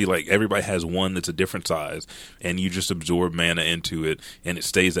it's just going to be like everybody has one that's a different size, and you just absorb mana into it, and it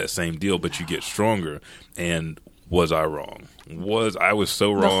stays that same deal, but you get stronger. And was I wrong? I was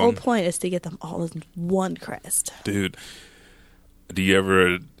so wrong. The whole point is to get them all in one crest. Dude, do you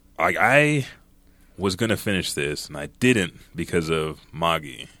ever... I was going to finish this, and I didn't because of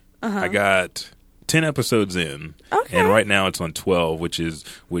Magi. I got 10 episodes in, and right now it's on 12, which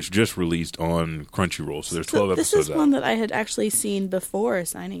just released on Crunchyroll. So there's 12 episodes out. This is one that I had actually seen before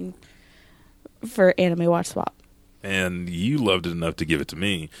signing for Anime Watch Swap. And you loved it enough to give it to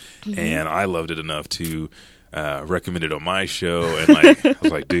me, and I loved it enough to recommend it on my show. And I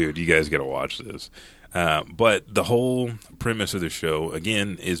was like, dude, you guys got to watch this. But the whole premise of the show,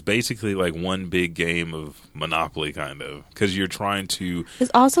 again, is basically like one big game of Monopoly, kind of, because you're trying to...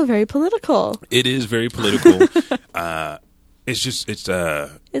 It's also very political. It is very political.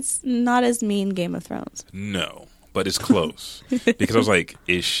 It's not as mean Game of Thrones. No, but it's close. Because I was like,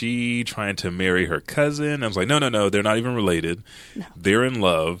 is she trying to marry her cousin? I was like, no, they're not even related. No. They're in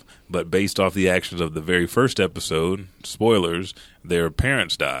love, but based off the actions of the very first episode, spoilers, their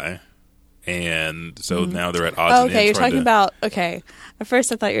parents die. And so now they're at odds. Oh, okay, you're talking about... Okay, at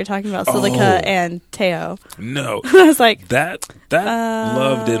first I thought you were talking about Silica and Teo. No. I was like... That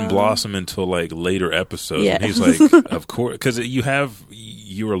love didn't blossom until, like, later episodes. Yeah. And he's like, of course... Because you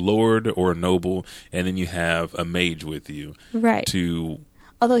you're a lord or a noble, and then you have a mage with you. Right. To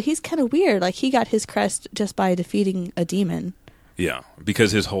Although he's kind of weird. Like, he got his crest just by defeating a demon. Yeah,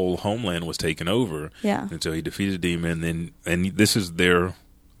 because his whole homeland was taken over. Yeah. And so he defeated a demon, and this is their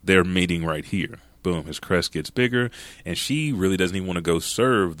meeting right here. Boom, his crest gets bigger, and she really doesn't even want to go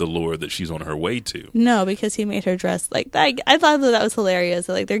serve the lord that she's on her way to. No, because he made her dress like that. I thought that was hilarious.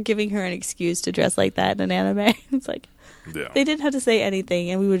 Like, they're giving her an excuse to dress like that in an anime. It's like, yeah. They didn't have to say anything,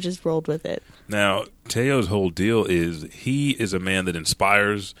 and we would just rolled with it. Now, Teo's whole deal is he is a man that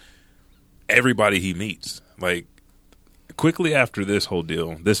inspires everybody he meets. Like, quickly after this whole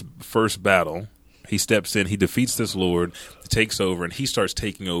deal, this first battle, he steps in, he defeats this lord, takes over, and he starts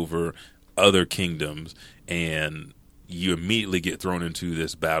taking over other kingdoms, and you immediately get thrown into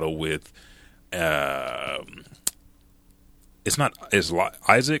this battle with it's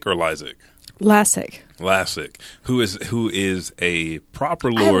Isaac or Lysick? Lassick, who is a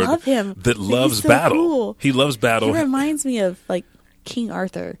proper lord. I love him. That loves He's so battle. Cool. He loves battle. He reminds me of like King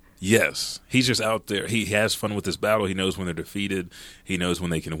Arthur. Yes, he's just out there. He has fun with this battle. He knows when they're defeated. He knows when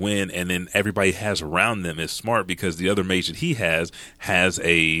they can win, and then everybody has around them is smart because the other mage that he has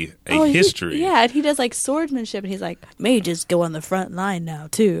a history. And he does like swordsmanship, and he's like, mages go on the front line now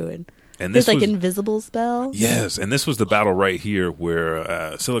too, and this there's like was, invisible spell. Yes, and this was the battle right here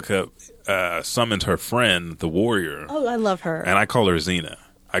where Silica summoned her friend, the warrior. Oh, I love her. And I call her Xena.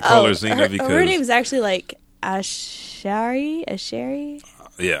 I call her Xena because her name's actually like Ashari.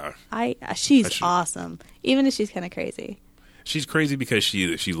 Yeah. She's awesome. Even if she's kind of crazy. She's crazy because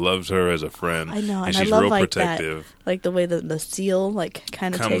she loves her as a friend. I know, and I she's love real like protective. That, like the way the seal like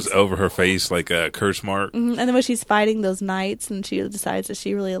kind of comes over her face like a curse mark. Mm-hmm. And then when she's fighting those knights, and she decides that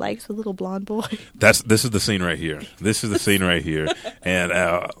she really likes the little blonde boy. This is the scene right here. This is the scene right here. And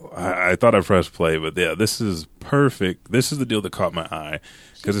I thought I pressed play, but yeah, this is perfect. This is the deal that caught my eye.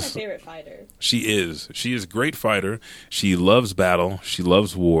 She's my favorite fighter. She is a great fighter. She loves battle. She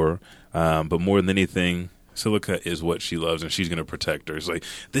loves war. But more than anything, Silica is what she loves, and she's going to protect her. It's like,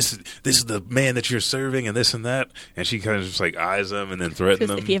 this is the man that you're serving, and this and that. And she kind of just like eyes him and then threatens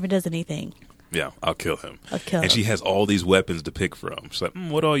him. If he ever does anything, yeah, I'll kill him. And she has all these weapons to pick from. She's like,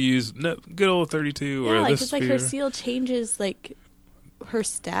 what do I use? No, good old 32 or this it's like her seal changes like her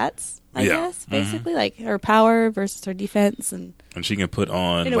stats, I guess, Mm-hmm. basically, like her power versus her defense, and she can put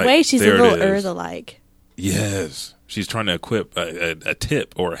on. In a way, she's a little Urza-like. Yes. She's trying to equip a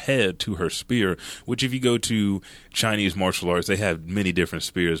tip or a head to her spear, which if you go to Chinese martial arts, they have many different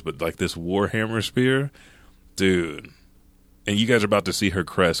spears, but like this Warhammer spear, dude. And you guys are about to see her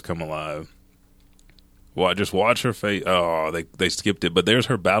crest come alive. Well, just watch her face. Oh, they skipped it. But there's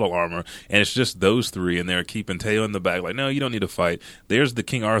her battle armor, and it's just those three, and they're keeping Teo in the back. Like, no, you don't need to fight. There's the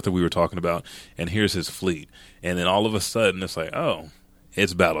King Arthur we were talking about, and here's his fleet. And then all of a sudden, it's like, oh,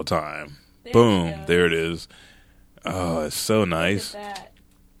 it's battle time. Boom, there it is. Oh, it's so nice.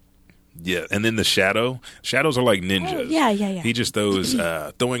 Yeah, and then the shadows are like ninjas. Oh, yeah. He just throws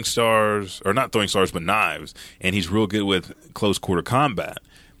throwing stars, or not throwing stars, but knives, and he's real good with close quarter combat.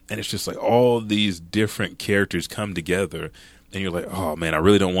 And it's just like all these different characters come together, and you're like, oh man, I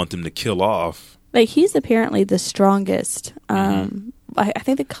really don't want them to kill off. Like, he's apparently the strongest. I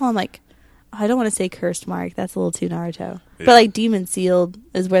think they call him like, I don't want to say cursed mark. That's a little too Naruto. Yeah. But like demon sealed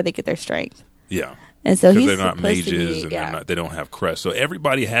is where they get their strength. Yeah. And so because they're not mages and they don't have crests. So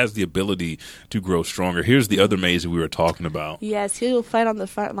everybody has the ability to grow stronger. Here's the other mage that we were talking about. Yes, he'll fight on the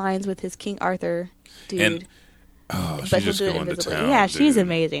front lines with his King Arthur dude. And she's just going to town. Yeah, she's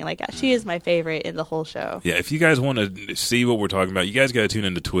amazing. Like, she is my favorite in the whole show. Yeah, if you guys want to see what we're talking about, you guys got to tune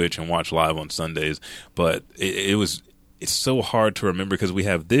into Twitch and watch live on Sundays. But it's so hard to remember because we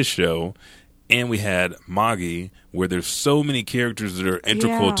have this show and we had Magi, where there's so many characters that are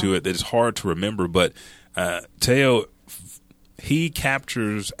integral to it that it's hard to remember. But Teo, he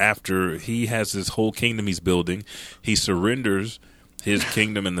captures after he has this whole kingdom he's building. He surrenders his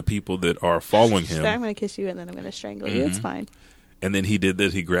kingdom and the people that are following him. I'm going to kiss you and then I'm going to strangle you. It's fine. And then he did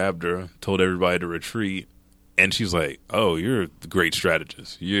this. He grabbed her, told everybody to retreat. And she's like, "Oh, you're a great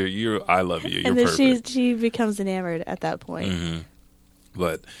strategist. I love you. You're and then perfect." she becomes enamored at that point. Mm-hmm.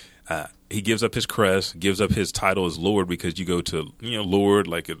 But he gives up his crest, gives up his title as Lord because you go to Lord,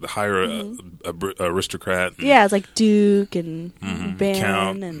 like the higher aristocrat. And, it's like Duke and Baron,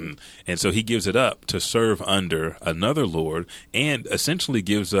 Count, and so he gives it up to serve under another Lord, and essentially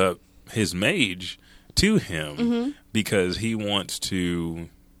gives up his mage to him because he wants to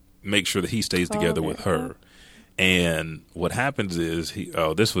make sure that he stays together with her. And what happens is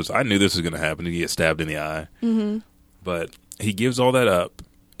I knew this was going to happen. He gets stabbed in the eye, but he gives all that up,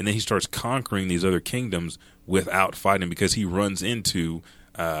 and then he starts conquering these other kingdoms without fighting because he runs into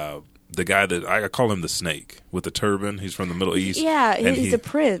the guy that I call him the Snake with the turban. He's from the Middle East. Yeah, and he's a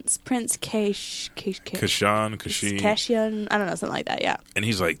prince. Prince Kashan. Kashian. I don't know, something like that, yeah. And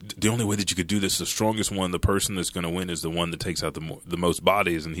he's like, the only way that you could do this, the strongest one, the person that's going to win is the one that takes out the most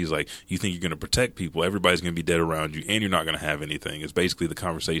bodies. And he's like, you think you're going to protect people, everybody's going to be dead around you, and you're not going to have anything. It's basically the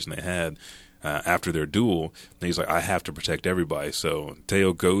conversation they had after their duel. And he's like, I have to protect everybody. So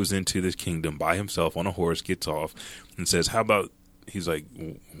Teo goes into this kingdom by himself on a horse, gets off, and says, how about, he's like,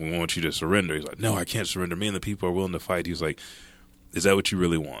 we want you to surrender. He's like, no, I can't surrender. Me and the people are willing to fight. He's like, is that what you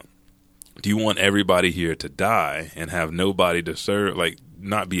really want? Do you want everybody here to die and have nobody to serve, like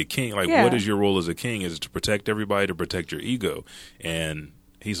not be a king? Like, what is your role as a king? Is it to protect everybody, to protect your ego? And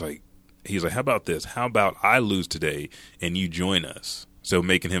he's like, how about this? How about I lose today and you join us? So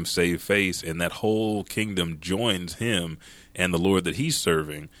making him save face, and that whole kingdom joins him and the Lord that he's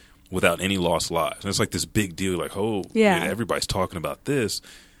serving without any lost lives. And it's like this big deal, like, everybody's talking about this.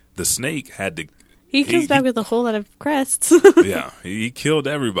 The Snake had to... He comes back with a whole lot of crests. Yeah, he killed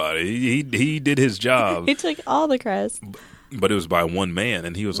everybody. He did his job. He took all the crests. But it was by one man,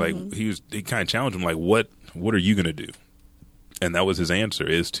 and he was like, he kind of challenged him, like, what are you going to do? And that was his answer,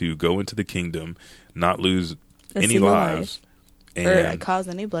 is to go into the kingdom, not lose any lives. Or cause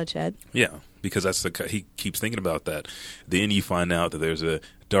any bloodshed. Yeah, because he keeps thinking about that. Then you find out that there's a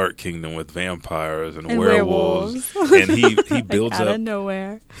dark kingdom with vampires and werewolves. And he builds out up. of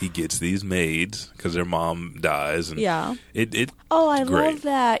nowhere. He gets these maids because their mom dies. And yeah. I love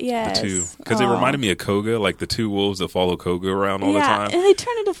that. Yes. Because it reminded me of Koga, like the two wolves that follow Koga around all the time. And they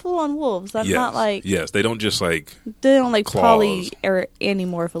turn into full-on wolves. That's not like... Yes, they don't just like... They don't like claws. poly or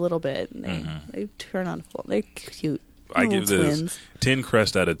animorph a little bit. They turn on full... They're cute. I give this 10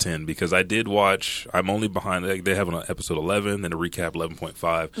 crest out of 10 because I did watch. I'm only behind. They have on episode 11, then a recap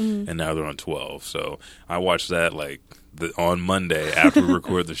 11.5, and now they're on 12. So I watched that on Monday after we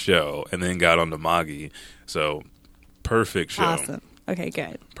recorded the show, and then got on to Magi. So perfect show. Awesome. Okay,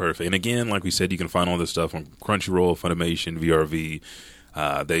 good. Perfect. And again, like we said, you can find all this stuff on Crunchyroll, Funimation, VRV.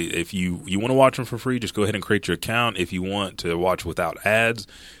 If you want to watch them for free, just go ahead and create your account. If you want to watch without ads,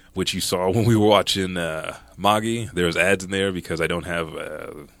 which you saw when we were watching Magi, there's ads in there because I don't have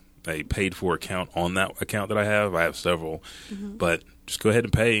a paid-for account on that account that I have. I have several. But just go ahead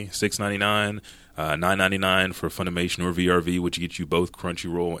and pay $6.99, $9.99 for Funimation or VRV, which gets you both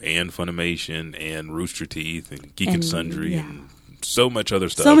Crunchyroll and Funimation and Rooster Teeth and Geek and Sundry and so much other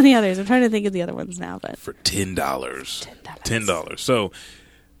stuff. So many others. I'm trying to think of the other ones now. But for $10. $10. So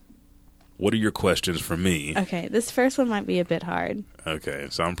what are your questions for me? Okay, this first one might be a bit hard. Okay,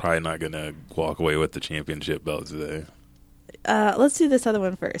 so I'm probably not going to walk away with the championship belt today. Let's do this other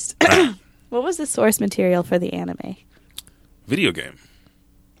one first. What was the source material for the anime? Video game.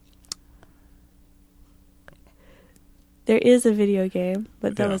 There is a video game,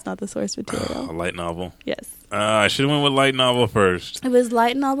 but that was not the source material. A light novel? Yes. I should have went with light novel first. It was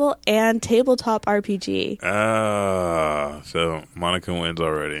light novel and tabletop RPG. So Monica wins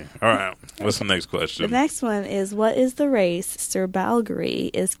already. All right. What's the next question? The next one is, what is the race Sir Balgary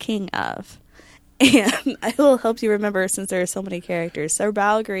is king of? And I will help you remember since there are so many characters. Sir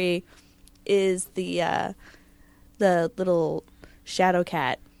Balgary is the little shadow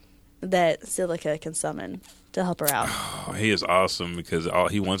cat that Silica can summon to help her out. Oh, he is awesome because all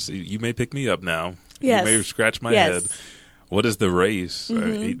he wants. You may pick me up now. Yes. You may scratch my head. What is the race?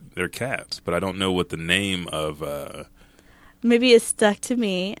 They're cats, but I don't know what the name of. Maybe it's stuck to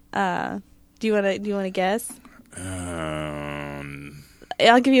me. Do you want to guess?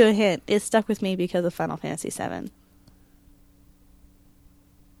 I'll give you a hint. It's stuck with me because of Final Fantasy VII.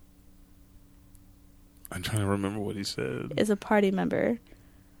 I'm trying to remember what he said. It's a party member.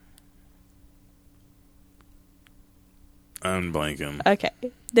 I'm blanking. Okay.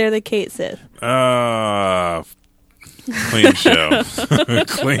 They're the Kate Sith. Clean show.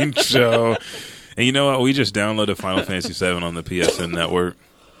 Clean show. And you know what? We just downloaded Final Fantasy VII on the PSN network.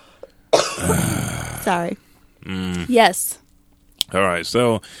 Sorry. Yes. All right,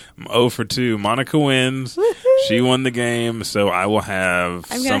 so I'm 0 for 2. Monica wins. Woo-hoo. She won the game, so I will have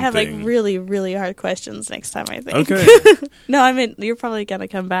I'm going to have, really, really hard questions next time, I think. Okay. No, I mean, you're probably going to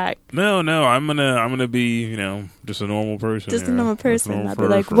come back. No, I'm gonna be, just a normal person. Just a normal person. I'll be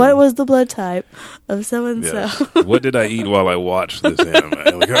like, what was the blood type of so-and-so? Yes. What did I eat while I watched this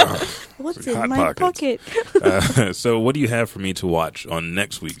anime? What's in my pocket? So what do you have for me to watch on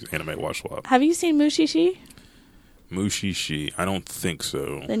next week's Anime Watch Swap? Have you seen Mushishi? Mushishi? I don't think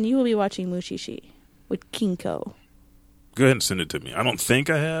so. Then you will be watching Mushishi with Kinko. Go ahead and send it to me. I don't think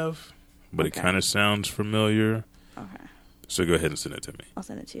I have, but it kind of sounds familiar. Okay. So go ahead and send it to me. I'll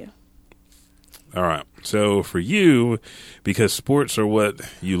send it to you. All right. So for you, because sports are what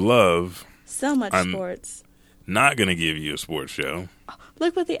you love, So much I'm sports. not going to give you a sports show.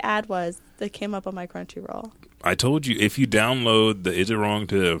 Look what the ad was that came up on my Crunchyroll. I told you, if you download the Is It Wrong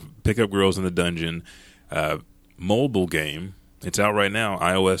to Pick Up Girls in the Dungeon mobile game, it's out right now,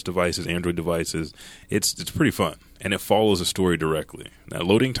 iOS devices, Android devices. It's pretty fun, and it follows a story directly. Now,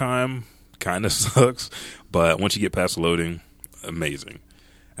 loading time kind of sucks, but once you get past loading, amazing.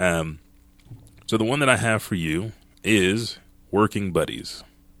 So the one that I have for you is Working Buddies.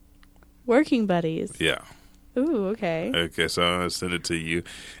 Working Buddies. Yeah. Ooh, okay. Okay, so I'm going to send it to you.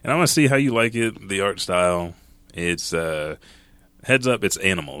 And I want to see how you like it, the art style. It's, heads up, it's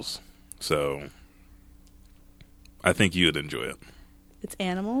animals. So I think you would enjoy it. It's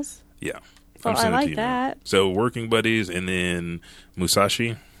animals? Yeah. Oh, I like that. So Working Buddies and then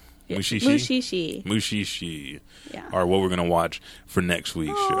Musashi. Yeah. Mushishi. Mushishi. Mushishi Yeah. are what we're going to watch for next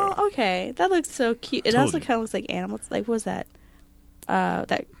week's show. Oh, okay. That looks so cute. It Told also you. kind of looks like animals. Like, what was that?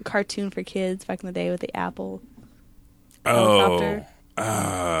 That cartoon for kids back in the day with the apple helicopter.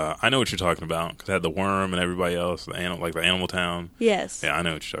 I know what you're talking about because it had the worm and everybody else, the Animal Town. Yes. Yeah, I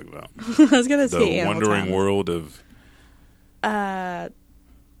know what you're talking about. I was going to say The Animal Wandering Town. World of. Uh,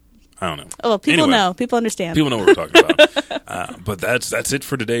 I don't know. oh, well, people Anyway. know. People understand. People know what we're talking about. But that's it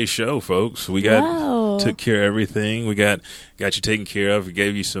for today's show, folks. We took care of everything. We got you taken care of. We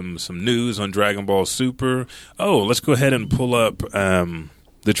gave you some news on Dragon Ball Super. Oh, let's go ahead and pull up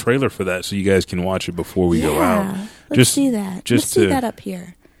the trailer for that so you guys can watch it before we go out. Let's see that. Just Let's see that up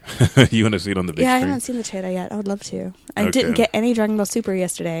here. You want to see it on the big Yeah, I screen? haven't seen the trailer yet. I would love to. I Okay. didn't get any Dragon Ball Super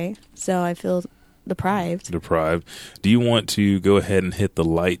yesterday, so I feel deprived. Do you want to go ahead and hit the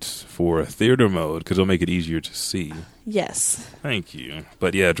lights for theater mode because it'll make it easier to see? Yes. Thank you.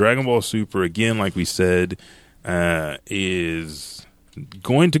 But yeah, Dragon Ball Super, again, like we said, is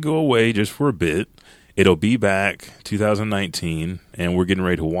going to go away just for a bit. It'll be back 2019, and we're getting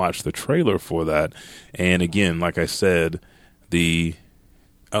ready to watch the trailer for that. And again, like I said,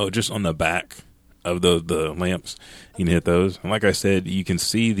 just on the back of the lamps, you can hit those. And like I said, you can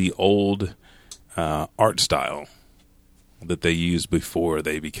see the old art style that they used before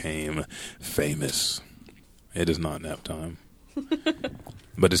they became famous. It is not nap time.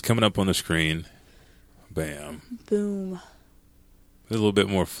 But it's coming up on the screen. Bam. Boom. It's a little bit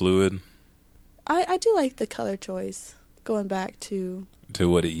more fluid I do like the color choice, going back to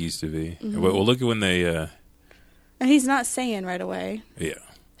what it used to be. Mhm. Well, look at when they... and he's not saying right away. yeah.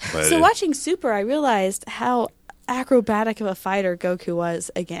 But So watching Super, I realized how acrobatic of a fighter Goku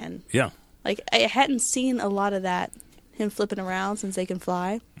was again. Yeah. Like, I hadn't seen a lot of that, him flipping around since they can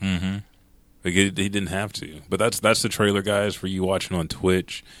fly. Mm-hmm. He didn't have to. But that's the trailer, guys, for you watching on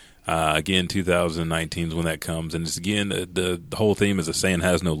Twitch. Again, 2019 is when that comes. And it's, again, the whole theme is a Saiyan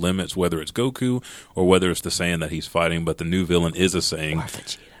has no limits, whether it's Goku or whether it's the Saiyan that he's fighting. But the new villain is a Saiyan. Or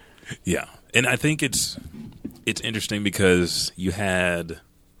Vegeta. Yeah. And I think it's interesting because you had,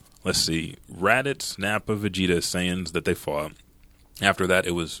 let's see, Raditz, Nappa, Vegeta, Saiyans that they fought. After that,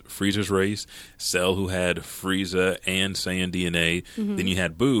 it was Frieza's race, Cell, who had Frieza and Saiyan DNA. Mm-hmm. Then you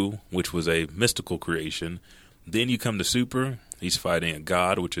had Boo, which was a mystical creation. Then you come to Super. He's fighting a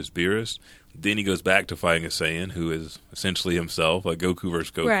god, which is Beerus. Then he goes back to fighting a Saiyan, who is essentially himself, like Goku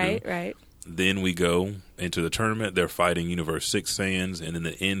versus Goku. Right. Then we go into the tournament. They're fighting Universe 6 Saiyans, and then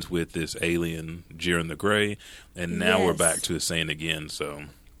it ends with this alien, Jiren the Grey. And now we're Yes. back to a Saiyan again, so...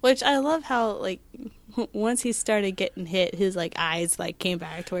 Which I love how, like, once he started getting hit, his, like, eyes, like, came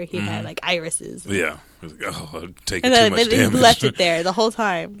back to where he had, like, irises. Yeah. It was like, I'm taking And too then much he damage. left it there the whole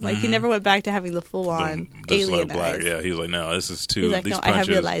time. Like, he never went back to having the full-on Just alien like black. eyes. Yeah, he was like, no, this is too... He's like, these no, I have punches,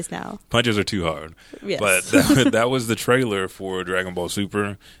 realized now. punches are too hard. Yes. But that was the trailer for Dragon Ball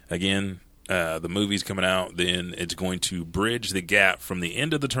Super. Again, the movie's coming out. Then it's going to bridge the gap from the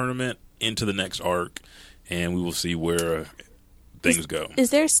end of the tournament into the next arc, and we will see where things go.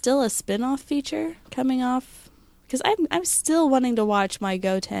 Is there still a spin-off feature coming off? Because I'm still wanting to watch my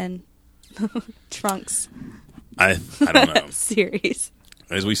Goten Trunks I don't know. series.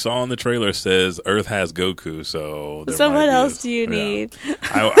 As we saw in the trailer, it says Earth has Goku, so there So might what be else do you yeah. need?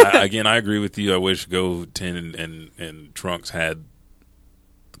 I agree with you. I wish Goten and Trunks had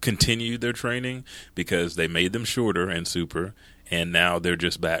continued their training because they made them shorter in Super, and now they're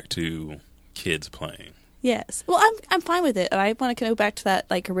just back to kids playing. Yes. Well, I'm fine with it. I want to go back to that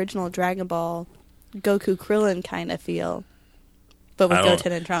like original Dragon Ball Goku Krillin kind of feel, but with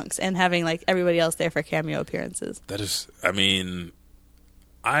Goten and Trunks, and having like everybody else there for cameo appearances. That is, I mean,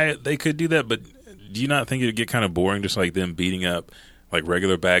 they could do that, but do you not think it'd get kind of boring just like them beating up like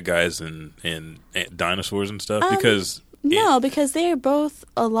regular bad guys and dinosaurs and stuff? Because No, because they are both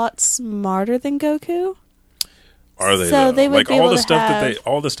a lot smarter than Goku. Are they? So though? they would like be all able the to stuff have... that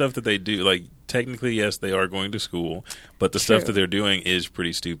all the stuff that they do. Like technically, yes, they are going to school, but the stuff that they're doing is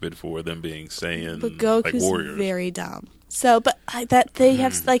pretty stupid for them being Saiyan. But Goku's like warriors. very dumb. So, but that they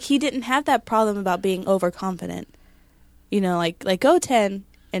have like he didn't have that problem about being overconfident. You know, like Goten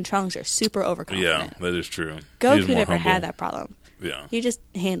and Trunks are super overconfident. Yeah, that is true. Goku never had that problem. Yeah, he just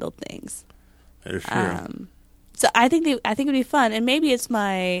handled things. that is true. So I think it'd be fun, and maybe it's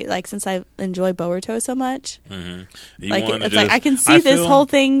my like since I enjoy Boruto so much. Mm-hmm. Like it's like I can see this whole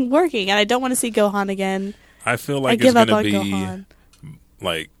thing working, and I don't want to see Gohan again. I feel like it's going to be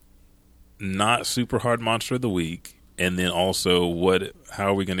like not super hard monster of the week, and then also how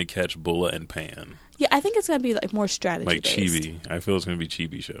are we going to catch Bulla and Pan? Yeah, I think it's going to be like more strategy like based. Chibi. I feel it's going to be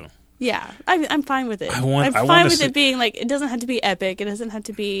Chibi show. Yeah, I'm fine with it. I'm fine with it being like it doesn't have to be epic. It doesn't have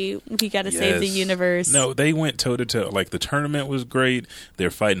to be we got to save the universe. No, they went toe to toe. Like the tournament was great. They're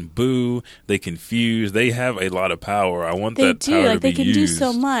fighting Boo. They confuse. They have a lot of power. I want that power to be they can used. do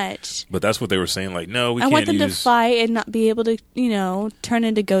so much. But that's what they were saying. Like no, we I can't. want them to fight and not be able to turn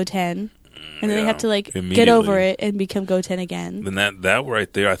into Goten, and then they have to like get over it and become Goten again. Then that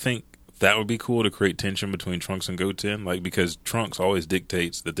right there, I think. That would be cool to create tension between Trunks and Goten, like because Trunks always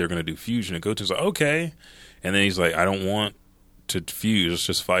dictates that they're going to do fusion, and Goten's like, okay, and then he's like, I don't want to fuse, let's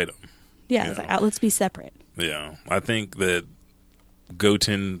just fight them. Yeah, it's like let's be separate. Yeah, I think that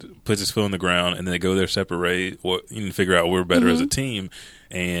Goten puts his foot on the ground, and then they go their separate ways. You can figure out we're better as a team,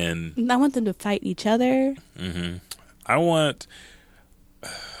 and I want them to fight each other. Mm-hmm. I want.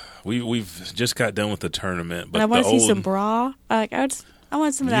 We've just got done with the tournament, but and I want to see some bra. I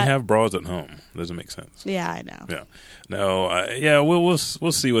want some of that. You have bras at home. Doesn't make sense. Yeah, I know. Yeah, no, we'll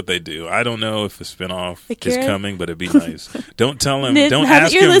see what they do. I don't know if a spinoff is coming, but it'd be nice. Don't tell him. Don't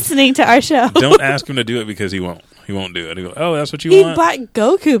ask him. You're listening to our show. Don't ask him to do it because he won't. He won't do it. He'll go, oh, that's what you want. He brought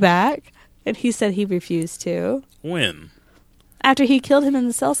Goku back, and he said he refused to. When? After he killed him in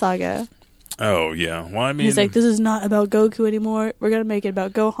the Cell Saga. Oh yeah. Well, I mean, he's like, this is not about Goku anymore. We're gonna make it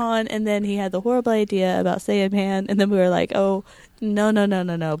about Gohan. And then he had the horrible idea about Saiyan, and then we were like, oh. No.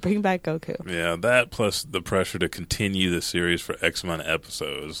 Bring back Goku. Yeah, that plus the pressure to continue the series for X amount of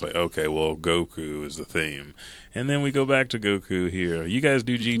episodes. Like, okay, well, Goku is the theme. And then we go back to Goku here. You guys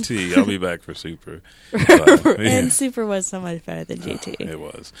do GT. I'll be back for Super. And Super was so much better than GT. It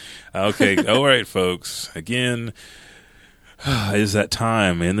was. Okay, all right, folks. Again, is that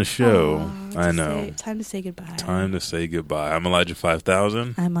time in the show. I know. Time to say goodbye. Time to say goodbye. I'm Elijah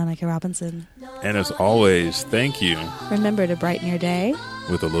 5000. I'm Monica Robinson. And as always, thank you. Remember to brighten your day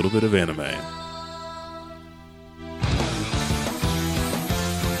with a little bit of anime.